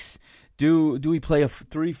wingbacks? Do we play a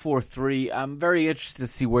 3-4-3? I'm very interested to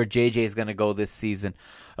see where JJ is going to go this season.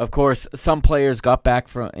 Of course, some players got back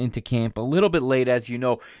into camp a little bit late. As you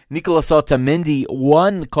know, Nicolas Otamendi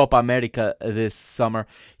won Copa America this summer.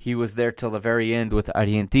 He was there till the very end with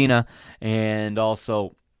Argentina, and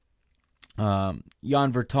also Jan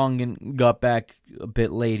Vertonghen got back a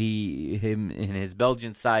bit late. Him and his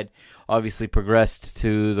Belgian side obviously progressed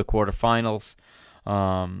to the quarterfinals.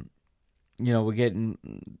 We're getting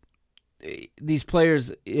these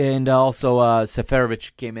players, and also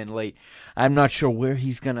Seferovic came in late. I'm not sure where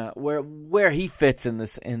he's gonna where he fits in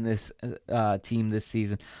this team this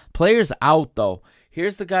season. Players out though.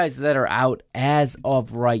 Here's the guys that are out as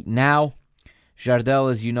of right now. Jardel,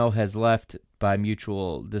 as you know, has left by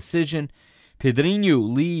mutual decision. Pedrinho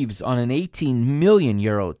leaves on an 18 million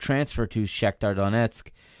euro transfer to Shakhtar Donetsk.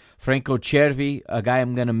 Franco Cervi, a guy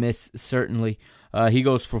I'm going to miss certainly, he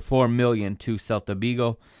goes for 4 million to Celta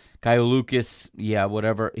Vigo. Caio Lucas,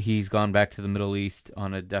 whatever, he's gone back to the Middle East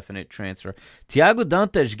on a definite transfer. Thiago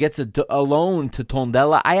Dantas gets a loan to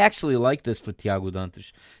Tondela. I actually like this for Thiago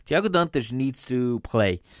Dantas. Thiago Dantas needs to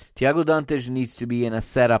play. Thiago Dantas needs to be in a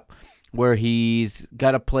setup where he's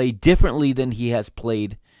got to play differently than he has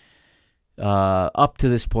played up to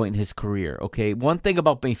this point in his career. Okay, one thing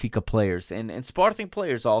about Benfica players and Sporting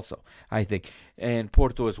players also, I think, and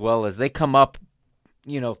Porto as well, as they come up,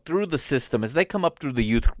 through the system, as they come up through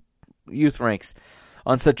the youth ranks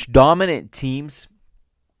on such dominant teams,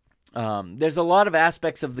 there's a lot of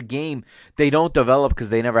aspects of the game they don't develop because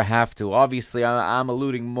they never have to. Obviously, I'm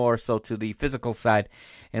alluding more so to the physical side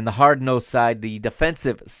and the hard-nosed side, the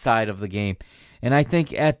defensive side of the game. And I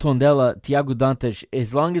think at Tondela, Thiago Dantas,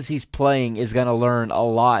 as long as he's playing, is going to learn a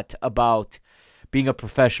lot about being a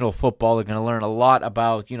professional footballer, going to learn a lot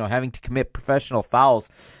about, having to commit professional fouls,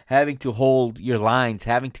 having to hold your lines,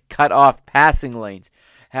 having to cut off passing lanes,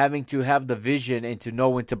 having to have the vision and to know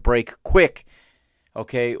when to break quick.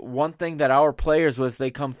 Okay, one thing that our players, as they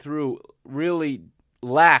come through, really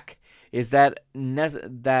lack is that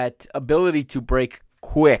ability to break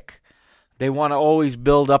quick. They want to always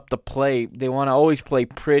build up the play. They want to always play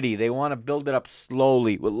pretty. They want to build it up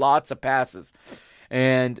slowly with lots of passes.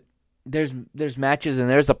 And there's matches and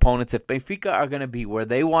there's opponents. If Benfica are going to be where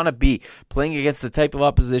they want to be, playing against the type of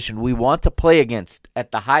opposition we want to play against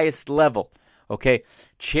at the highest level, okay,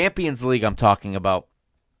 Champions League I'm talking about,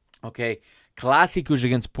 okay, Clássicos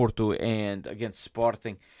against Porto and against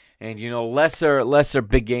Sporting, and lesser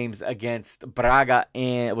big games against Braga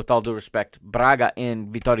and, with all due respect, Braga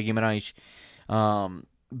and Vitória Guimarães.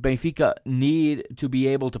 Benfica need to be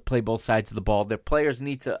able to play both sides of the ball. Their players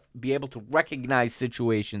need to be able to recognize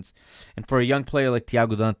situations. And for a young player like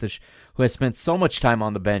Thiago Dantas, who has spent so much time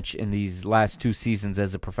on the bench in these last 2 seasons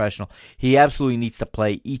as a professional, he absolutely needs to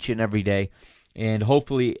play each and every day. And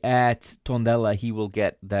hopefully at Tondela he will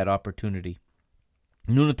get that opportunity.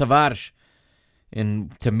 Nuno Tavares,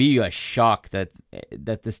 and to me, a shock that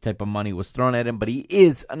this type of money was thrown at him, but he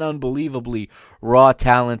is an unbelievably raw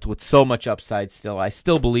talent with so much upside still. I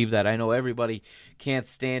still believe that. I know everybody can't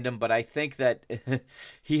stand him, but I think that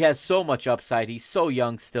he has so much upside. He's so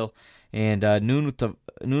young still. And Nuno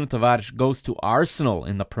Tavares goes to Arsenal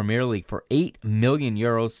in the Premier League for 8 million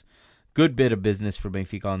euros. Good bit of business for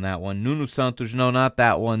Benfica on that one. Nuno Santos, no, not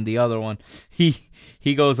that one, the other one.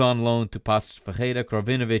 He goes on loan to Passos Ferreira.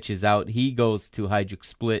 Krovinovic is out. He goes to Hajduk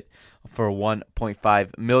Split for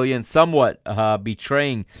 1.5 million, somewhat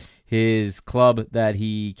betraying his club that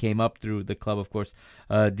he came up through. The club, of course,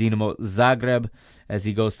 Dinamo Zagreb, as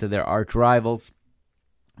he goes to their arch rivals.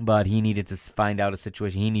 But he needed to find out a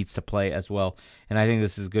situation. He needs to play as well. And I think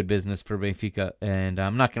this is good business for Benfica. And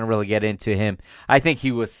I'm not going to really get into him. I think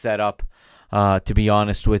he was set up, to be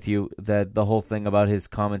honest with you, that the whole thing about his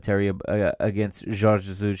commentary against Jorge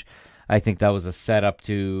Jesus, I think that was a setup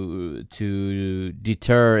to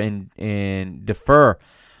deter and defer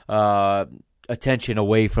attention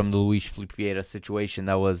away from the Luís Filipe Vieira situation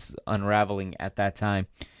that was unraveling at that time.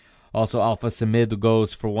 Also, Alpha Semedo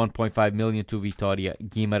goes for 1.5 million to Vitória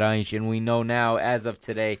Guimarães, and we know now, as of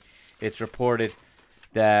today, it's reported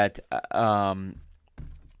that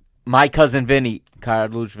my cousin Vinny,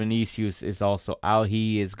 Carlos Vinicius, is also out.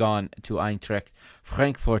 He is gone to Eintracht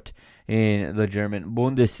Frankfurt in the German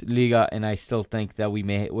Bundesliga, and I still think that we're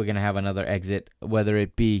going to have another exit, whether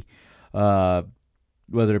it be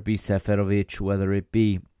Seferovic, whether it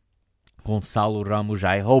be Gonçalo Ramos.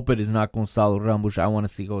 I hope it is not Gonçalo Ramos. I want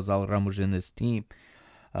to see Gonçalo Ramos in this team.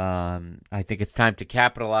 I think it's time to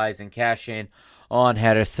capitalize and cash in on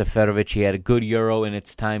Haris Seferovic. He had a good Euro, and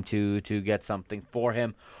it's time to get something for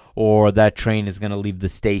him, or that train is going to leave the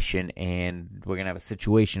station, and we're going to have a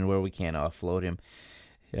situation where we can't offload him.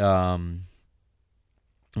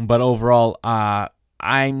 But overall,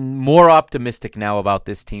 I'm more optimistic now about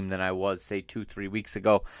this team than I was, say, 2-3 weeks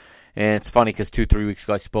ago. And it's funny because 2-3 weeks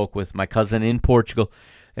ago I spoke with my cousin in Portugal,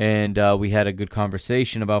 and we had a good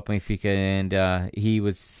conversation about Benfica, and he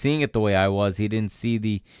was seeing it the way I was. He didn't see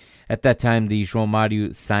the at that time the João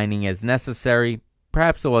Mário signing as necessary.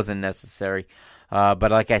 Perhaps it wasn't necessary.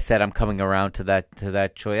 But like I said, I'm coming around to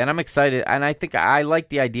that choice, and I'm excited. And I think I like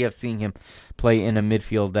the idea of seeing him play in a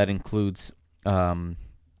midfield that includes, again,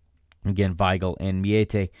 Weigl and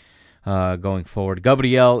Miete going forward.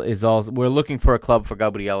 Gabriel is also. We're looking for a club for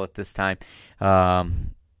Gabriel at this time.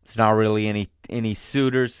 It's not really any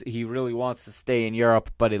suitors. He really wants to stay in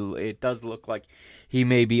Europe, but it does look like he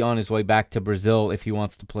may be on his way back to Brazil if he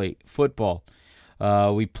wants to play football.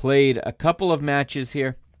 We played a couple of matches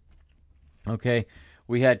here. Okay,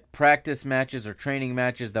 we had practice matches or training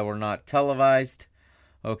matches that were not televised.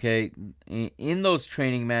 Okay, in those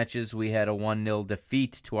training matches, we had a 1-0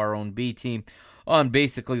 defeat to our own B team on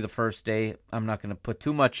basically the first day. I'm not going to put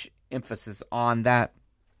too much emphasis on that.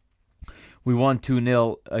 We won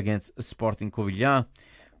 2-0 against Sporting Covilhã,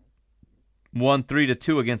 won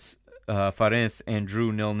 3-2 against Farense, and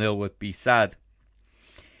drew 0-0 with Bissad.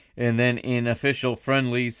 And then in official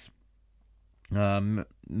friendlies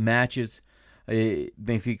matches,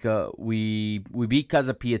 Benfica, we beat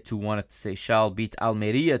Casa Pia 2-1 at the Seixal, beat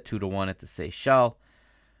Almeria 2-1 at the Seixal.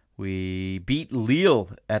 We beat Lille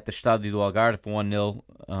at the Estádio do Algarve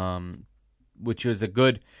 1-0, which was a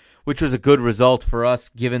good result for us,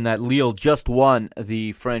 given that Lille just won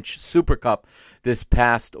the French Super Cup this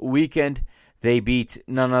past weekend. They beat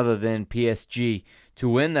none other than PSG to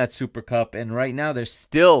win that Super Cup, and right now they're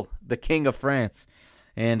still the king of France.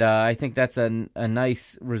 And I think that's a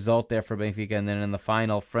nice result there for Benfica. And then in the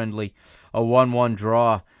final friendly, a 1-1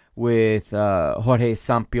 draw with Jorge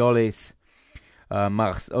Sampaoli's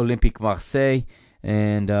Olympique Marseille.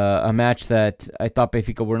 And a match that I thought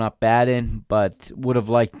Benfica were not bad in, but would have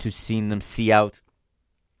liked to seen them see out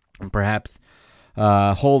and perhaps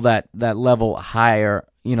hold that level higher,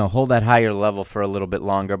 hold that higher level for a little bit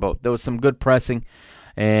longer. But there was some good pressing,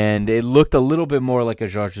 and it looked a little bit more like a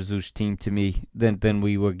Jorge Jesus team to me than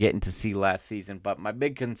we were getting to see last season. But my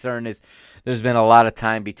big concern is there's been a lot of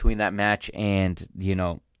time between that match and,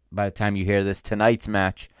 by the time you hear this, tonight's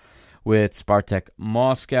match with Spartak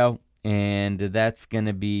Moscow. And that's going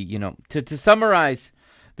to be, to summarize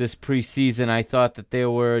this preseason, I thought that they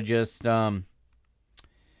were just, I'm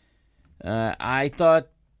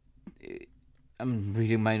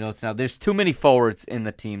reading my notes now. There's too many forwards in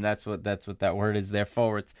the team. That's what that word is there,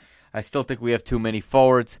 forwards. I still think we have too many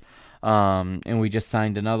forwards. And we just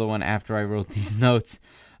signed another one after I wrote these notes.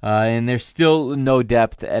 And there's still no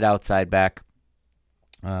depth at outside back.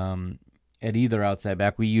 At either outside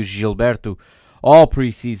back. We use Gilberto all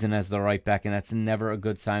preseason as the right back, and that's never a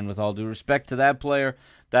good sign. With all due respect to that player,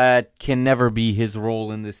 that can never be his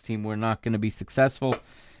role in this team. We're not going to be successful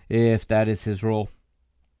if that is his role.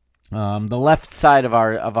 The left side of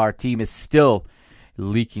our team is still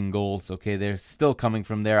leaking goals. Okay, they're still coming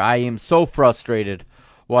from there. I am so frustrated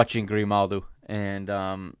watching Grimaldo, and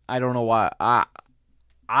I don't know why.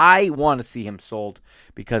 I want to see him sold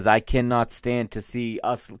because I cannot stand to see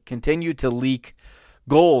us continue to leak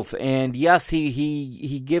goals. And yes,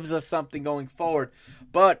 he gives us something going forward,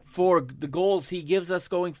 but for the goals he gives us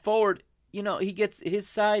going forward, he gets his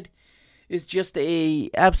side is just a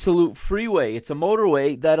absolute freeway. It's a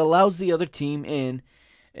motorway that allows the other team in.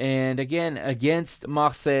 And again, against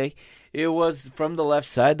Marseille, it was from the left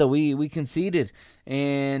side that we conceded.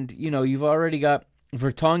 And you've already got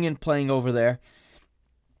Vertonghen playing over there,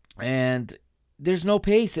 and there's no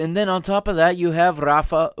pace. And then on top of that, you have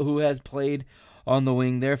Rafa, who has played on the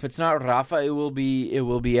wing there. If it's not Rafa, it will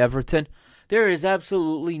be Everton. There is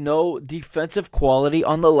absolutely no defensive quality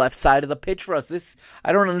on the left side of the pitch for us.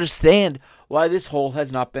 I don't understand why this hole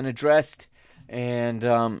has not been addressed. And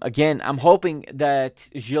again, I'm hoping that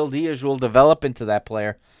Gil Dias will develop into that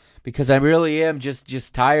player, because I really am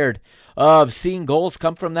just tired of seeing goals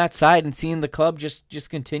come from that side and seeing the club just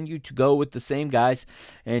continue to go with the same guys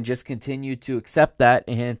and just continue to accept that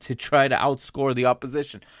and to try to outscore the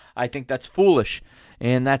opposition. I think that's foolish,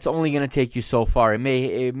 and that's only going to take you so far. It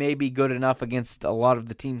may be good enough against a lot of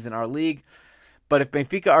the teams in our league, but if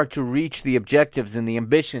Benfica are to reach the objectives and the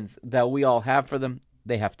ambitions that we all have for them,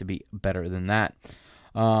 they have to be better than that.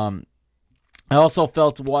 I also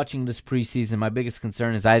felt watching this preseason, my biggest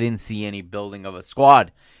concern is I didn't see any building of a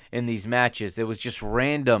squad in these matches. It was just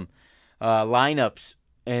random lineups,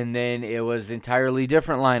 and then it was entirely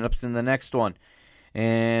different lineups in the next one.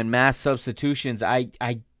 And mass substitutions. I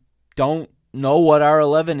don't know what our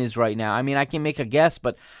 11 is right now. I mean, I can make a guess,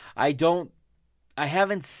 but I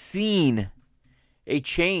haven't seen a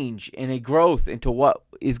change and a growth into what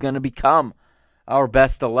is going to become our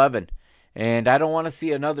best 11. And I don't want to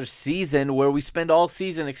see another season where we spend all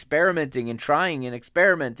season experimenting and trying and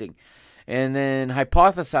experimenting and then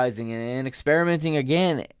hypothesizing and experimenting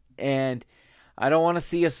again. and I don't want to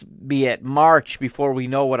see us be at March before we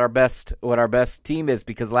know what our best team is,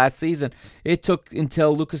 because last season it took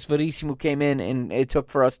until Lucas Verissimo came in, and it took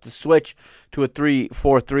for us to switch to a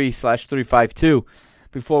 3-4-3/3-5-2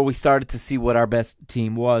 before we started to see what our best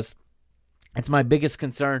team was. It's my biggest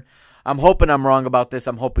concern. I'm hoping I'm wrong about this.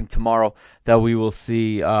 I'm hoping tomorrow that we will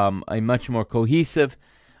see a much more cohesive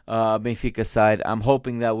Benfica side. I'm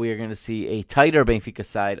hoping that we are going to see a tighter Benfica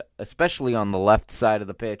side, especially on the left side of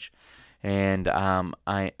the pitch. And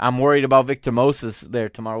I'm worried about Victor Moses there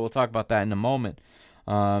tomorrow. We'll talk about that in a moment.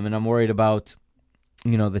 And I'm worried about,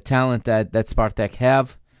 the talent that Spartak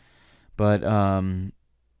have. But, I'm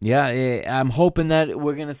hoping that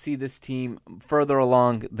we're going to see this team further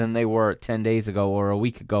along than they were 10 days ago or a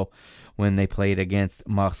week ago when they played against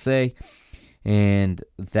Marseille. And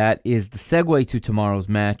that is the segue to tomorrow's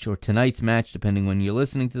match, or tonight's match, depending when you're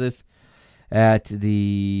listening to this, at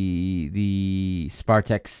the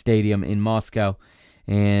Spartak Stadium in Moscow.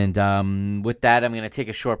 And with that, I'm going to take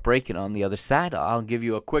a short break, and on the other side, I'll give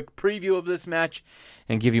you a quick preview of this match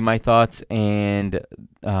and give you my thoughts. And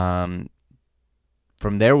from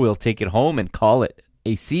there, we'll take it home and call it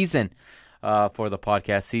a season for the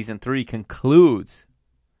podcast. Season 3 concludes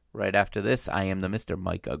right after this. I am the Mr.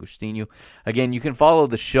 Mike Agostinho. Again, you can follow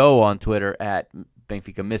the show on Twitter at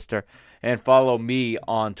Benfica Mister, and follow me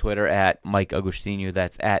on Twitter at Mike Agostinho.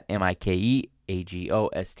 That's at MikeAgostinho.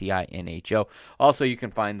 Also, you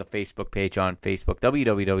can find the Facebook page on Facebook,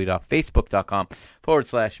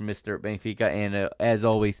 www.facebook.com/Mr. Benfica, and as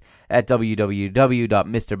always, at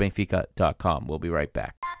www.mrbenfica.com. We'll be right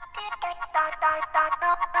back.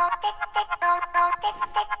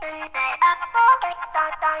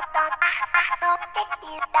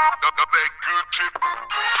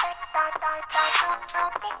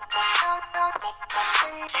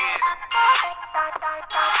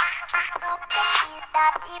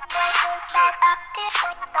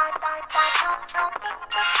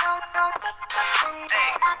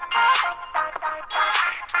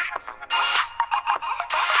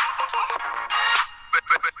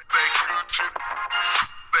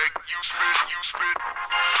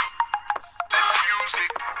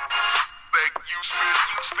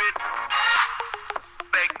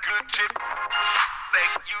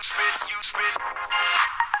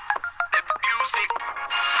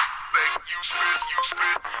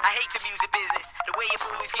 I hate the music business, the way your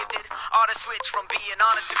bully's gifted. All the switch from being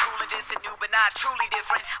honest to cool and distant, new but not truly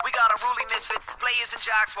different. We got unruly misfits, players and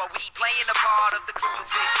jocks, while we playing the part of the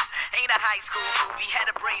clueless victim. Ain't a high school movie, had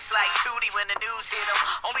a brace like Tootie when the news hit him.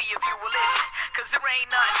 Only if you will listen, cause there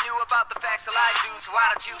ain't nothing new about the facts of life, dudes. Why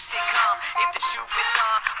don't you sit calm? If the shoe fits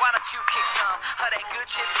on, why don't you kick some? Of that good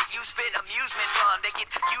shit that you spit, amusement fun. They get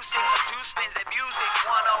you sick from 2 spins at Music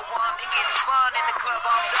 101. It gets fun in the club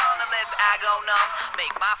all done unless I go numb.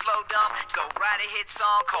 Make my flow dumb, go write a hit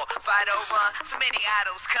song called Fight or Run. So many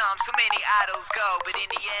idols come, so many idols go, but in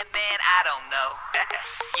the end, man, I don't know. Yeah.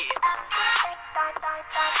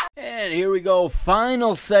 And here we go,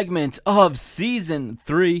 final segment of Season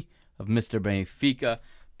 3 of Mr. Benfica,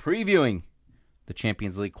 previewing the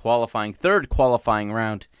Champions League third qualifying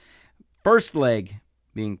round. First leg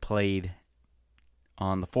being played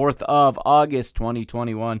on the 4th of August,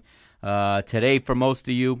 2021. Today for most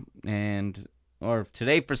of you, or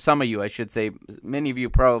today for some of you, I should say. Many of you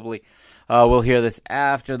probably will hear this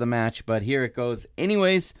after the match, but here it goes.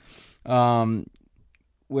 Anyways,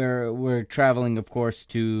 we're traveling, of course,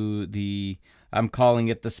 to I'm calling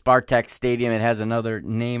it the Spartak Stadium. It has another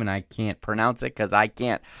name, and I can't pronounce it because I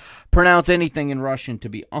can't pronounce anything in Russian, to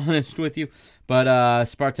be honest with you. But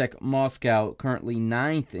Spartak Moscow, currently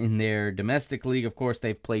 9th in their domestic league. Of course,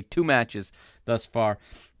 they've played 2 matches thus far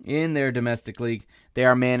in their domestic league. They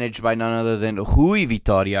are managed by none other than Rui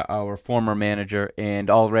Vitoria, our former manager, and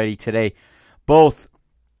already today, both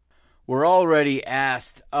were already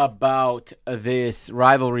asked about this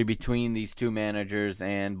rivalry between these two managers,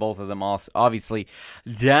 and both of them also obviously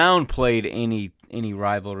downplayed any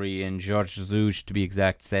rivalry. And Jorge Jesus, to be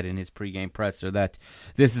exact, said in his pregame presser that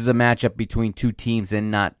this is a matchup between 2 teams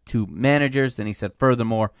and not 2 managers. And he said,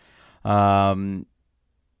 furthermore,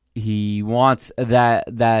 he wants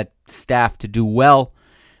that staff to do well.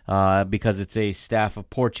 Because it's a staff of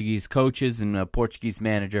Portuguese coaches and a Portuguese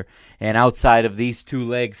manager. And outside of these 2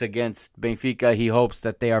 legs against Benfica, he hopes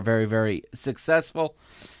that they are very, very successful.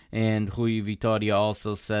 And Rui Vitoria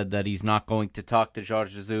also said that he's not going to talk to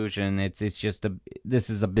Jorge Jesus, and this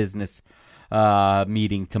is a business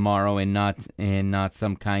meeting tomorrow, and not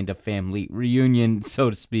some kind of family reunion, so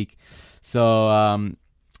to speak. So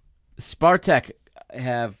Spartak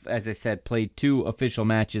have, as I said, played 2 official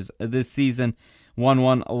matches this season. Won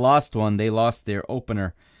 1, lost 1. They lost their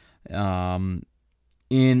opener In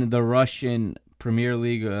the Russian Premier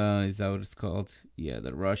League, is that what it's called? Yeah,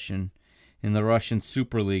 in the Russian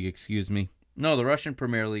Super League, excuse me. No, the Russian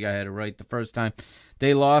Premier League, I had it right the first time.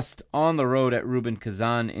 They lost on the road at Rubin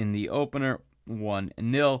Kazan in the opener,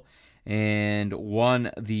 1-0, and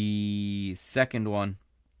won the second one.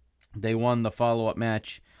 They won the follow-up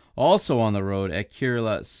match also on the road at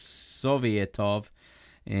Kirila Sovietov,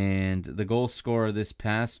 and the goal scorer this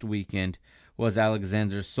past weekend was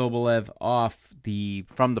Alexander Sobolev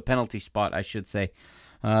from the penalty spot, I should say.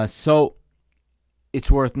 So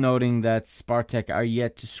it's worth noting that Spartak are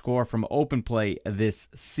yet to score from open play this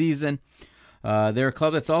season. They're a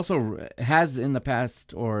club that's also has in the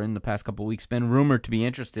past couple of weeks been rumored to be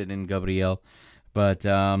interested in Gabriel, but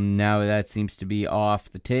now that seems to be off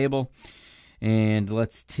the table. And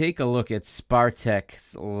let's take a look at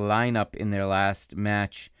Spartak's lineup in their last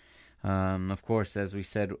match. Of course, as we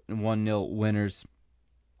said, 1-0 winners.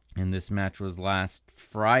 And this match was last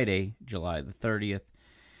Friday, July the 30th,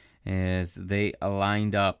 as they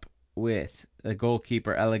lined up with the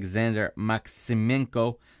goalkeeper Alexander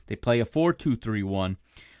Maximenko. They play a 4-2-3-1.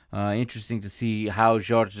 Interesting to see how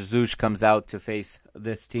George Jesus comes out to face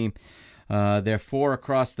this team. They're four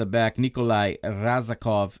across the back. Nikolai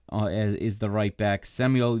Razakov is the right back.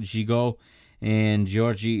 Samuel Gigot and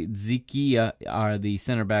Georgi Zikia are the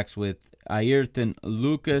center backs, with Ayrton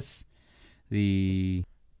Lucas, the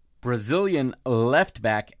Brazilian left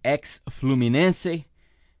back, ex-Fluminense,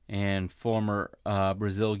 and former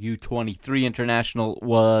Brazil U23 international,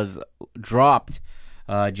 was dropped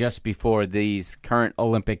just before these current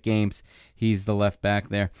Olympic Games. He's the left back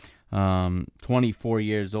there. 24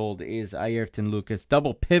 years old is Ayrton Lucas.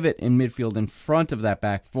 Double pivot in midfield in front of that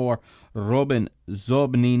back four. Robin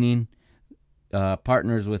Zobninin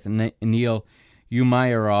partners with Neil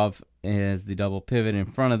Umayrov as the double pivot. In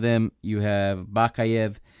front of them, you have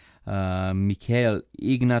Bakayev, Mikhail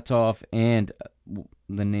Ignatov, and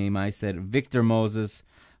the name I said, Victor Moses,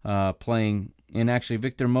 playing. And actually,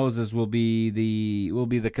 Victor Moses will be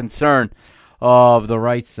the concern of the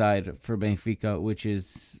right side for Benfica, which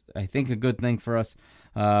is, I think, a good thing for us.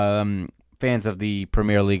 Fans of the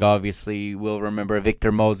Premier League obviously will remember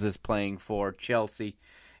Victor Moses playing for Chelsea,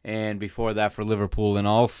 and before that for Liverpool, and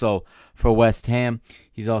also for West Ham.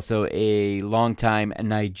 He's also a longtime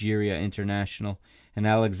Nigeria international. And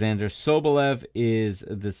Alexander Sobolev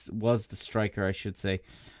was the striker, I should say.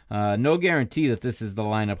 No guarantee that this is the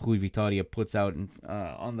lineup Rui Vitória puts out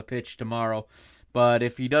on the pitch tomorrow. But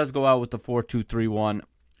if he does go out with the 4-2-3-1,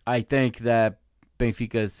 I think that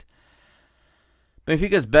Benfica's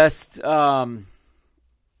best. Again,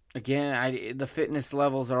 the fitness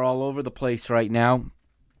levels are all over the place right now.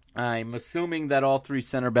 I'm assuming that all three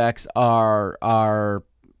center backs are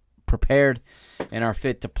prepared and are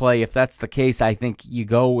fit to play. If that's the case, I think you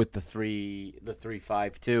go with the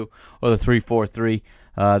 3-5-2 or the 3-4-3,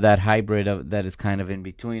 that hybrid that is kind of in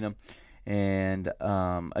between them. And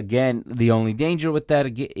again, the only danger with that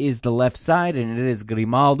is the left side, and it is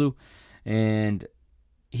Grimaldo, and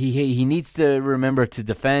he needs to remember to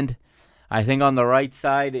defend. I think on the right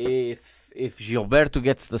side, if Gilberto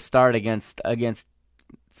gets the start against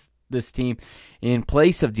this team in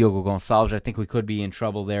place of Diogo Gonçalves, I think we could be in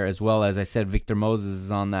trouble there as well. As I said, Victor Moses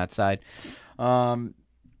is on that side. I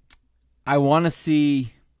want to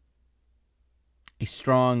see a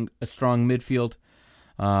strong midfield.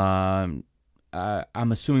 I'm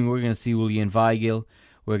assuming we're going to see William Weigl.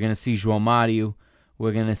 We're going to see João Mario.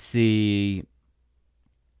 We're going to see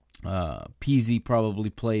Pizzi probably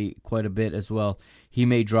play quite a bit as well. He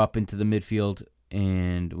may drop into the midfield,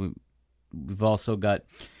 and we've also got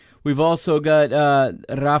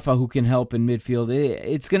Rafa, who can help in midfield.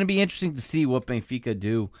 It's going to be interesting to see what Benfica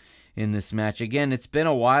do in this match. Again, it's been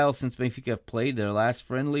a while since Benfica have played. Their last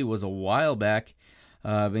friendly was a while back.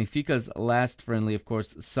 Benfica's last friendly, of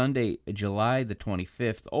course, Sunday, July the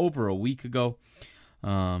 25th, over a week ago.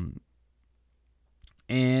 I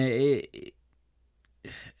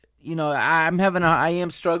am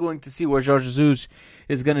struggling to see what Jorge Jesus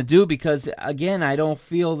is going to do, because, again, I don't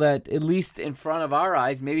feel that, at least in front of our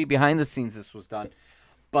eyes, maybe behind the scenes this was done,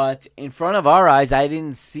 but in front of our eyes, I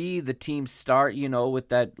didn't see the team start, with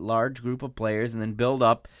that large group of players and then build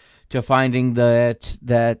up to finding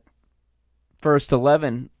that first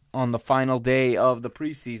 11 on the final day of the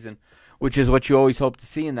preseason, which is what you always hope to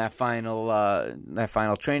see in that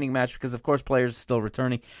final training match, because, of course, players are still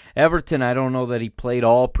returning. Everton, I don't know that he played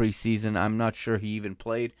all preseason. I'm not sure he even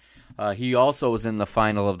played. He also was in the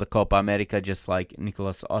final of the Copa America, just like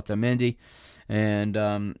Nicolas Otamendi. And,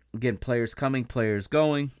 again, players coming, players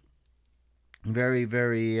going. Very,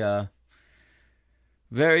 very,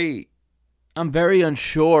 very I'm very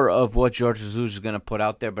unsure of what Jorge Jesus is going to put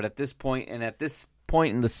out there, but at this point in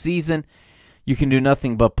the season, you can do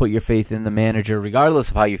nothing but put your faith in the manager, regardless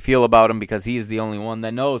of how you feel about him, because he is the only one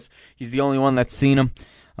that knows. He's the only one that's seen him.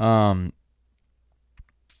 And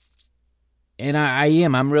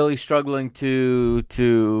I'm really struggling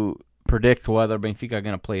to predict whether Benfica are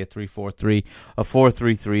going to play a 3-4-3, a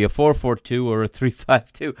 4-3-3, a 4-4-2, or a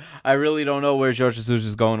 3-5-2. I really don't know where Jorge Jesus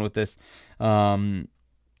is going with this.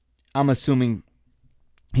 I'm assuming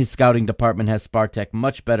his scouting department has Spartak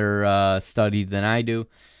much better studied than I do.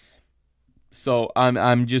 So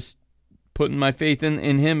I'm just putting my faith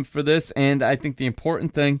in him for this. And I think the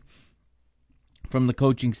important thing from the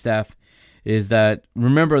coaching staff is that,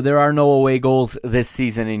 remember, there are no away goals this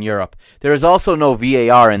season in Europe. There is also no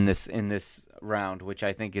VAR in this round, which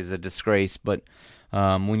I think is a disgrace. But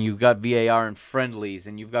when you've got VAR in friendlies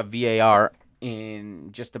and you've got VAR in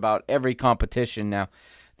just about every competition now,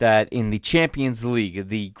 that in the Champions League,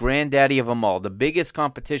 the granddaddy of them all, the biggest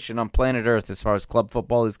competition on planet Earth as far as club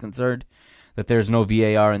football is concerned, that there's no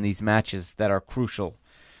VAR in these matches that are crucial,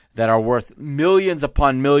 that are worth millions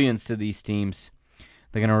upon millions to these teams.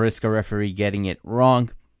 They're going to risk a referee getting it wrong.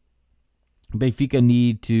 Benfica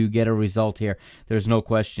need to get a result here. There's no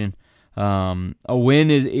question. A win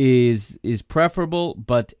is preferable,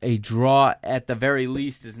 but a draw at the very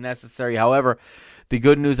least is necessary. However, the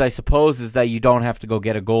good news, I suppose, is that you don't have to go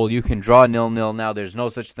get a goal. You can draw 0-0 now. There's no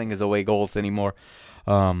such thing as away goals anymore.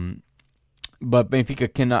 But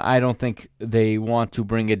Benfica cannot. I don't think they want to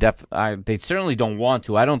bring they certainly don't want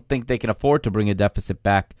to. I don't think they can afford to bring a deficit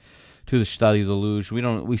back to the Estádio da Luz.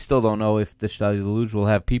 We still don't know if the Estádio da Luz will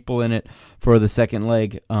have people in it for the second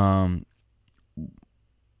leg.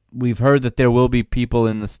 We've heard that there will be people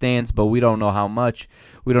in the stands, but we don't know how much.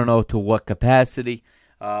 We don't know to what capacity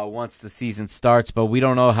once the season starts, but we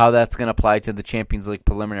don't know how that's going to apply to the Champions League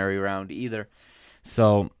preliminary round either.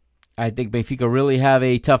 So I think Benfica really have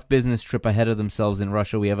a tough business trip ahead of themselves in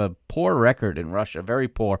Russia. We have a poor record in Russia, very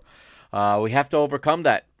poor. We have to overcome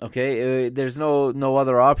that, okay? There's no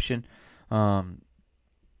other option. And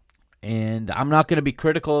I'm not going to be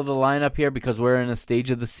critical of the lineup here because we're in a stage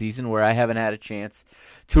of the season where I haven't had a chance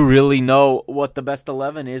to really know what the best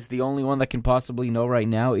 11 is. The only one that can possibly know right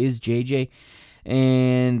now is JJ.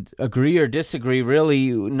 And agree or disagree, really,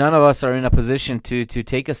 none of us are in a position to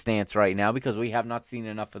take a stance right now because we have not seen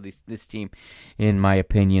enough of this team, in my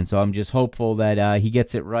opinion. So I'm just hopeful that he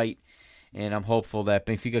gets it right. And I'm hopeful that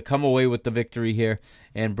Benfica come away with the victory here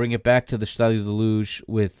and bring it back to the Estádio da Luz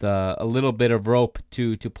with a little bit of rope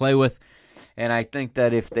to play with. And I think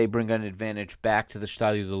that if they bring an advantage back to the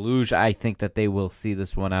Estádio da Luz, I think that they will see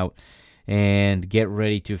this one out and get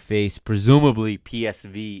ready to face, presumably,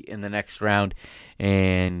 PSV in the next round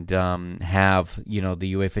and have,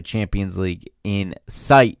 the UEFA Champions League in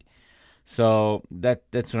sight. So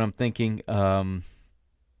that's what I'm thinking.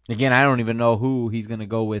 Again, I don't even know who he's going to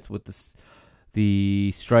go with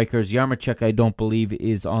the strikers. Yarmachek, I don't believe,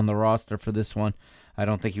 is on the roster for this one. I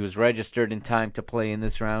don't think he was registered in time to play in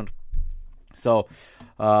this round. So,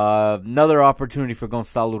 another opportunity for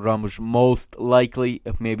Gonçalo Ramos, most likely.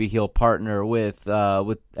 Maybe he'll partner with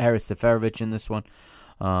Haris Seferovic in this one.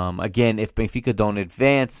 Again, if Benfica don't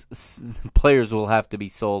advance, players will have to be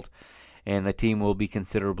sold, and the team will be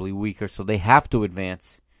considerably weaker. So they have to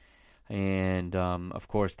advance. And, of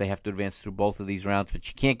course, they have to advance through both of these rounds. But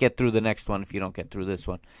you can't get through the next one if you don't get through this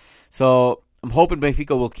one. So I'm hoping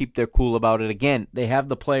Benfica will keep their cool about it. Again, they have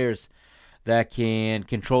the players that can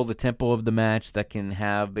control the tempo of the match, that can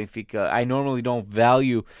have Benfica. I normally don't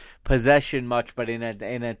value possession much, but in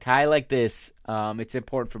a tie like this, it's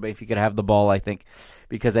important for Benfica to have the ball, I think,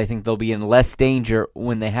 because I think they'll be in less danger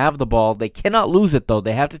when they have the ball. They cannot lose it, though.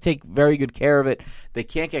 They have to take very good care of it. They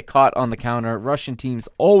can't get caught on the counter. Russian teams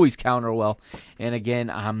always counter well. And again,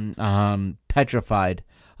 I'm petrified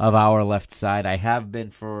of our left side. I have been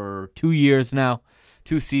for 2 years now,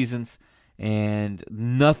 2 seasons. And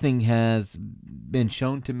nothing has been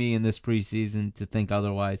shown to me in this preseason to think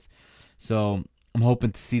otherwise. So I'm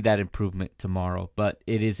hoping to see that improvement tomorrow. But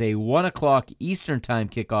it is a 1 o'clock Eastern Time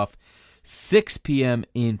kickoff, 6 p.m.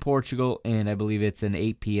 in Portugal, and I believe it's an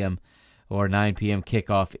 8 p.m. or 9 p.m.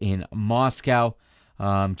 kickoff in Moscow.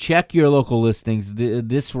 Check your local listings.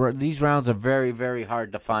 These rounds are very, very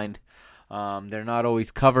hard to find. They're not always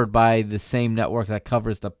covered by the same network that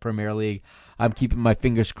covers the Premier League. I'm keeping my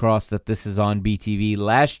fingers crossed that this is on BTV.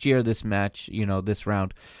 Last year, this match, this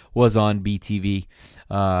round, was on BTV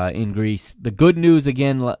in Greece. The good news,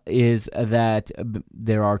 again, is that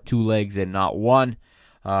there are 2 legs and not 1.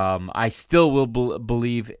 I still will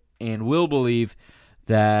believe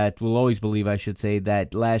that will always believe, I should say,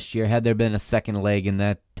 that last year, had there been a second leg and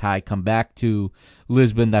that tie come back to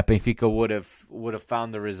Lisbon, that Benfica would have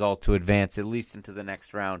found the result to advance at least into the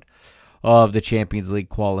next round of the Champions League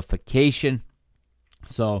qualification.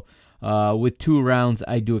 So with 2 rounds,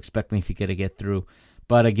 I do expect Benfica to get through.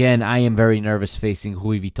 But again, I am very nervous facing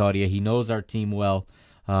Rui Vitoria. He knows our team well.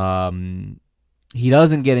 He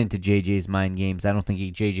doesn't get into JJ's mind games. I don't think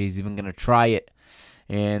JJ's even going to try it.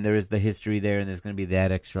 And there is the history there, and there's going to be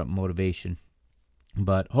that extra motivation.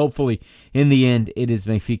 But hopefully, in the end, it is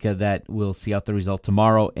Benfica that will see out the result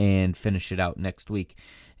tomorrow and finish it out next week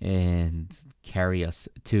and carry us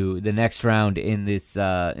to the next round in this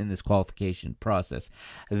qualification process.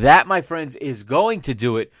 That, my friends, is going to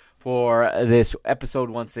do it for this episode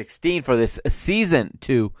 116 for this season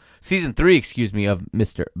 3, of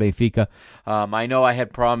Mr. Benfica. I know I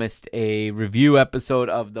had promised a review episode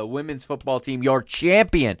of the women's football team, your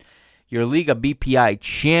champion, your Liga BPI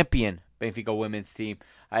champion Benfica women's team.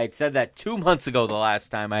 I had said that 2 months ago the last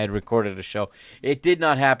time I had recorded a show. It did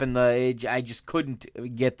not happen. I just couldn't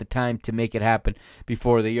get the time to make it happen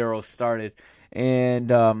before the Euros started.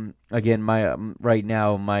 And again, right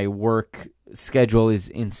now my work schedule is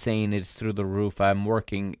insane. It's through the roof. I'm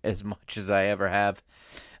working as much as I ever have.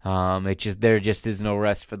 There just is no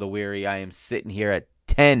rest for the weary. I am sitting here at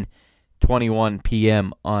 10:21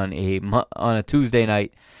 p.m. on a Tuesday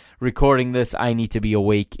night recording this. I need to be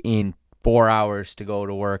awake in 4 hours to go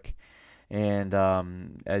to work. And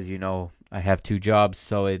as you know, I have 2 jobs,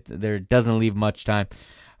 so there doesn't leave much time.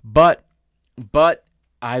 But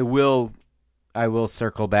I will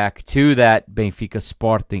circle back to that Benfica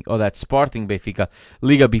Sporting, that Sporting Benfica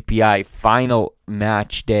Liga BPI final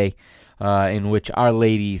match day, in which our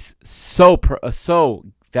ladies so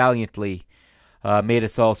valiantly made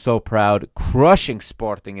us all so proud, crushing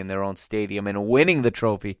Sporting in their own stadium and winning the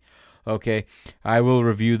trophy. Okay, I will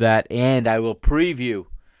review that, and I will preview,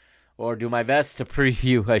 or do my best to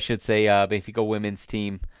preview, I should say, Benfica women's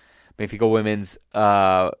team, Benfica women's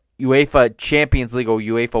UEFA Champions League or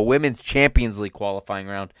UEFA Women's Champions League qualifying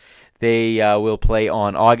round. They will play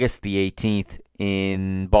on August the 18th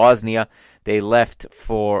in Bosnia. They left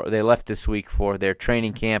this week for their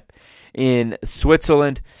training camp in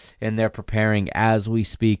Switzerland, and they're preparing as we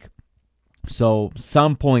speak. So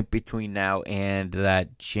some point between now and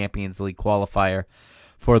that Champions League qualifier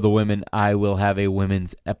for the women, I will have a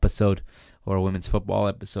women's episode, or a women's football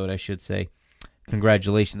episode, I should say.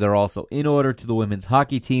 Congratulations are also in order to the women's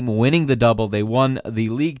hockey team winning the double. They won the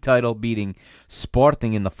league title, beating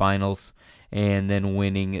Sporting in the finals, and then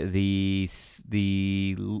winning the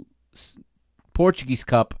Portuguese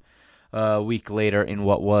Cup a week later in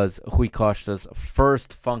what was Rui Costa's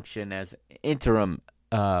first function as interim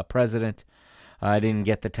president. I didn't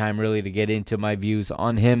get the time really to get into my views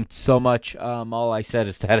on him so much. All I said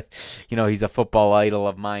is that, he's a football idol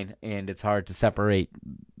of mine, and it's hard to separate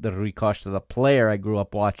the Rui Costa, the player I grew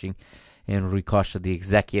up watching, and Rui Costa, the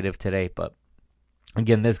executive today. But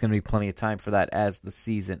again, there's going to be plenty of time for that as the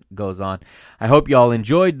season goes on. I hope you all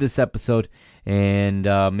enjoyed this episode, and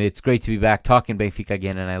it's great to be back talking Benfica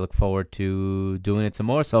again, and I look forward to doing it some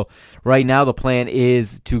more. So right now the plan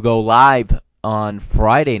is to go live on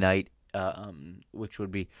Friday night, which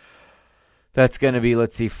would be, that's going to be,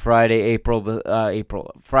 Friday,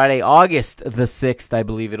 August the 6th, I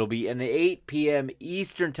believe it'll be, at 8 p.m.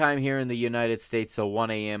 Eastern time here in the United States, so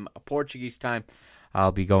 1 a.m. Portuguese time.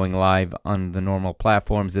 I'll be going live on the normal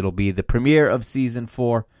platforms. It'll be the premiere of Season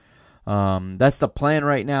 4. That's the plan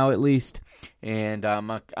right now, at least, and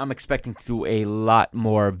I'm expecting to do a lot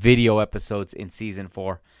more video episodes in Season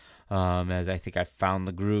 4, as I think I found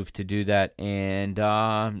the groove to do that, and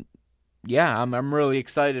I'm really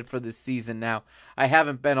excited for this season now. I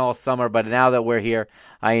haven't been all summer, but now that we're here,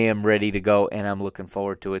 I am ready to go, and I'm looking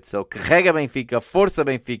forward to it. So, Carrega Benfica, Força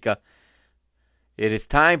Benfica. It is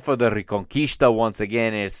time for the Reconquista once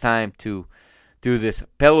again. It's time to do this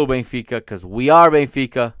pelo Benfica, because we are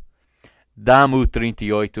Benfica. Damu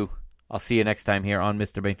 38. I'll see you next time here on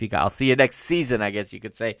Mr. Benfica. I'll see you next season, I guess you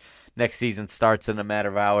could say. Next season starts in a matter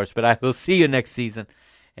of hours, but I will see you next season.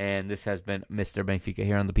 And this has been Mr. Benfica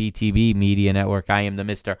here on the BTB Media Network. I am the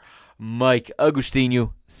Mr. Mike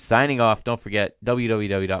Agostinho signing off. Don't forget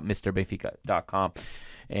www.mrbenfica.com.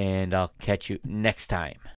 And I'll catch you next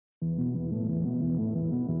time.